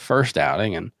first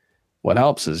outing, and what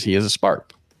helps is he is a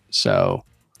spark. So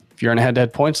if you're in a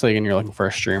head-to-head points league and you're looking for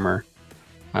a streamer,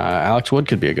 Alex Wood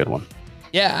could be a good one.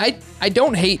 Yeah, I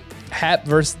don't hate Happ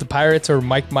versus the Pirates or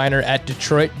Mike Minor at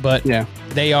Detroit, but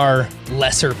they are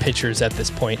lesser pitchers at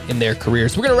this point in their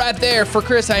careers. We're going to wrap there. For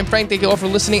Chris, I'm Frank. Thank you all for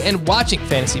listening and watching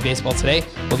Fantasy Baseball today.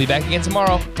 We'll be back again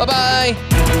tomorrow. Bye-bye.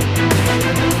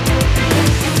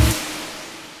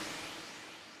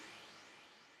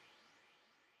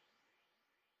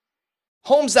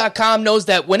 Homes.com knows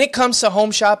that when it comes to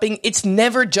home shopping, it's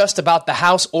never just about the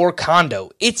house or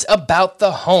condo. It's about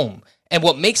the home. And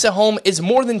what makes a home is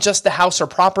more than just the house or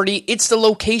property, it's the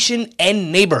location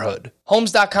and neighborhood.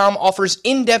 Homes.com offers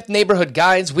in-depth neighborhood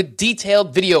guides with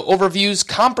detailed video overviews,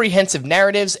 comprehensive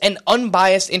narratives, and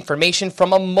unbiased information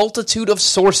from a multitude of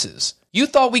sources. You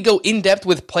thought we'd go in-depth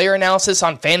with player analysis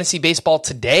on fantasy baseball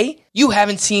today? You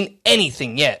haven't seen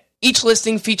anything yet. Each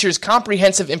listing features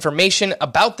comprehensive information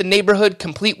about the neighborhood,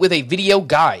 complete with a video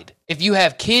guide. If you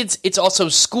have kids, it's also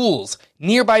schools,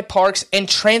 nearby parks, and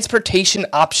transportation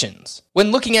options.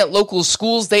 When looking at local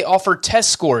schools, they offer test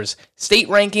scores, state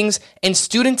rankings, and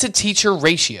student-to-teacher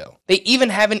ratio. They even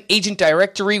have an agent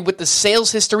directory with the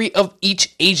sales history of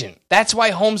each agent. That's why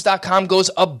Homes.com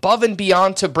goes above and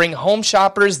beyond to bring home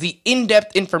shoppers the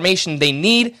in-depth information they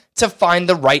need to find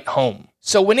the right home.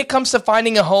 So when it comes to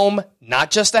finding a home, not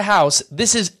just a house,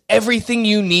 this is everything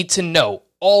you need to know,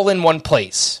 all in one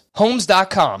place.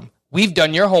 Homes.com. We've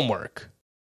done your homework.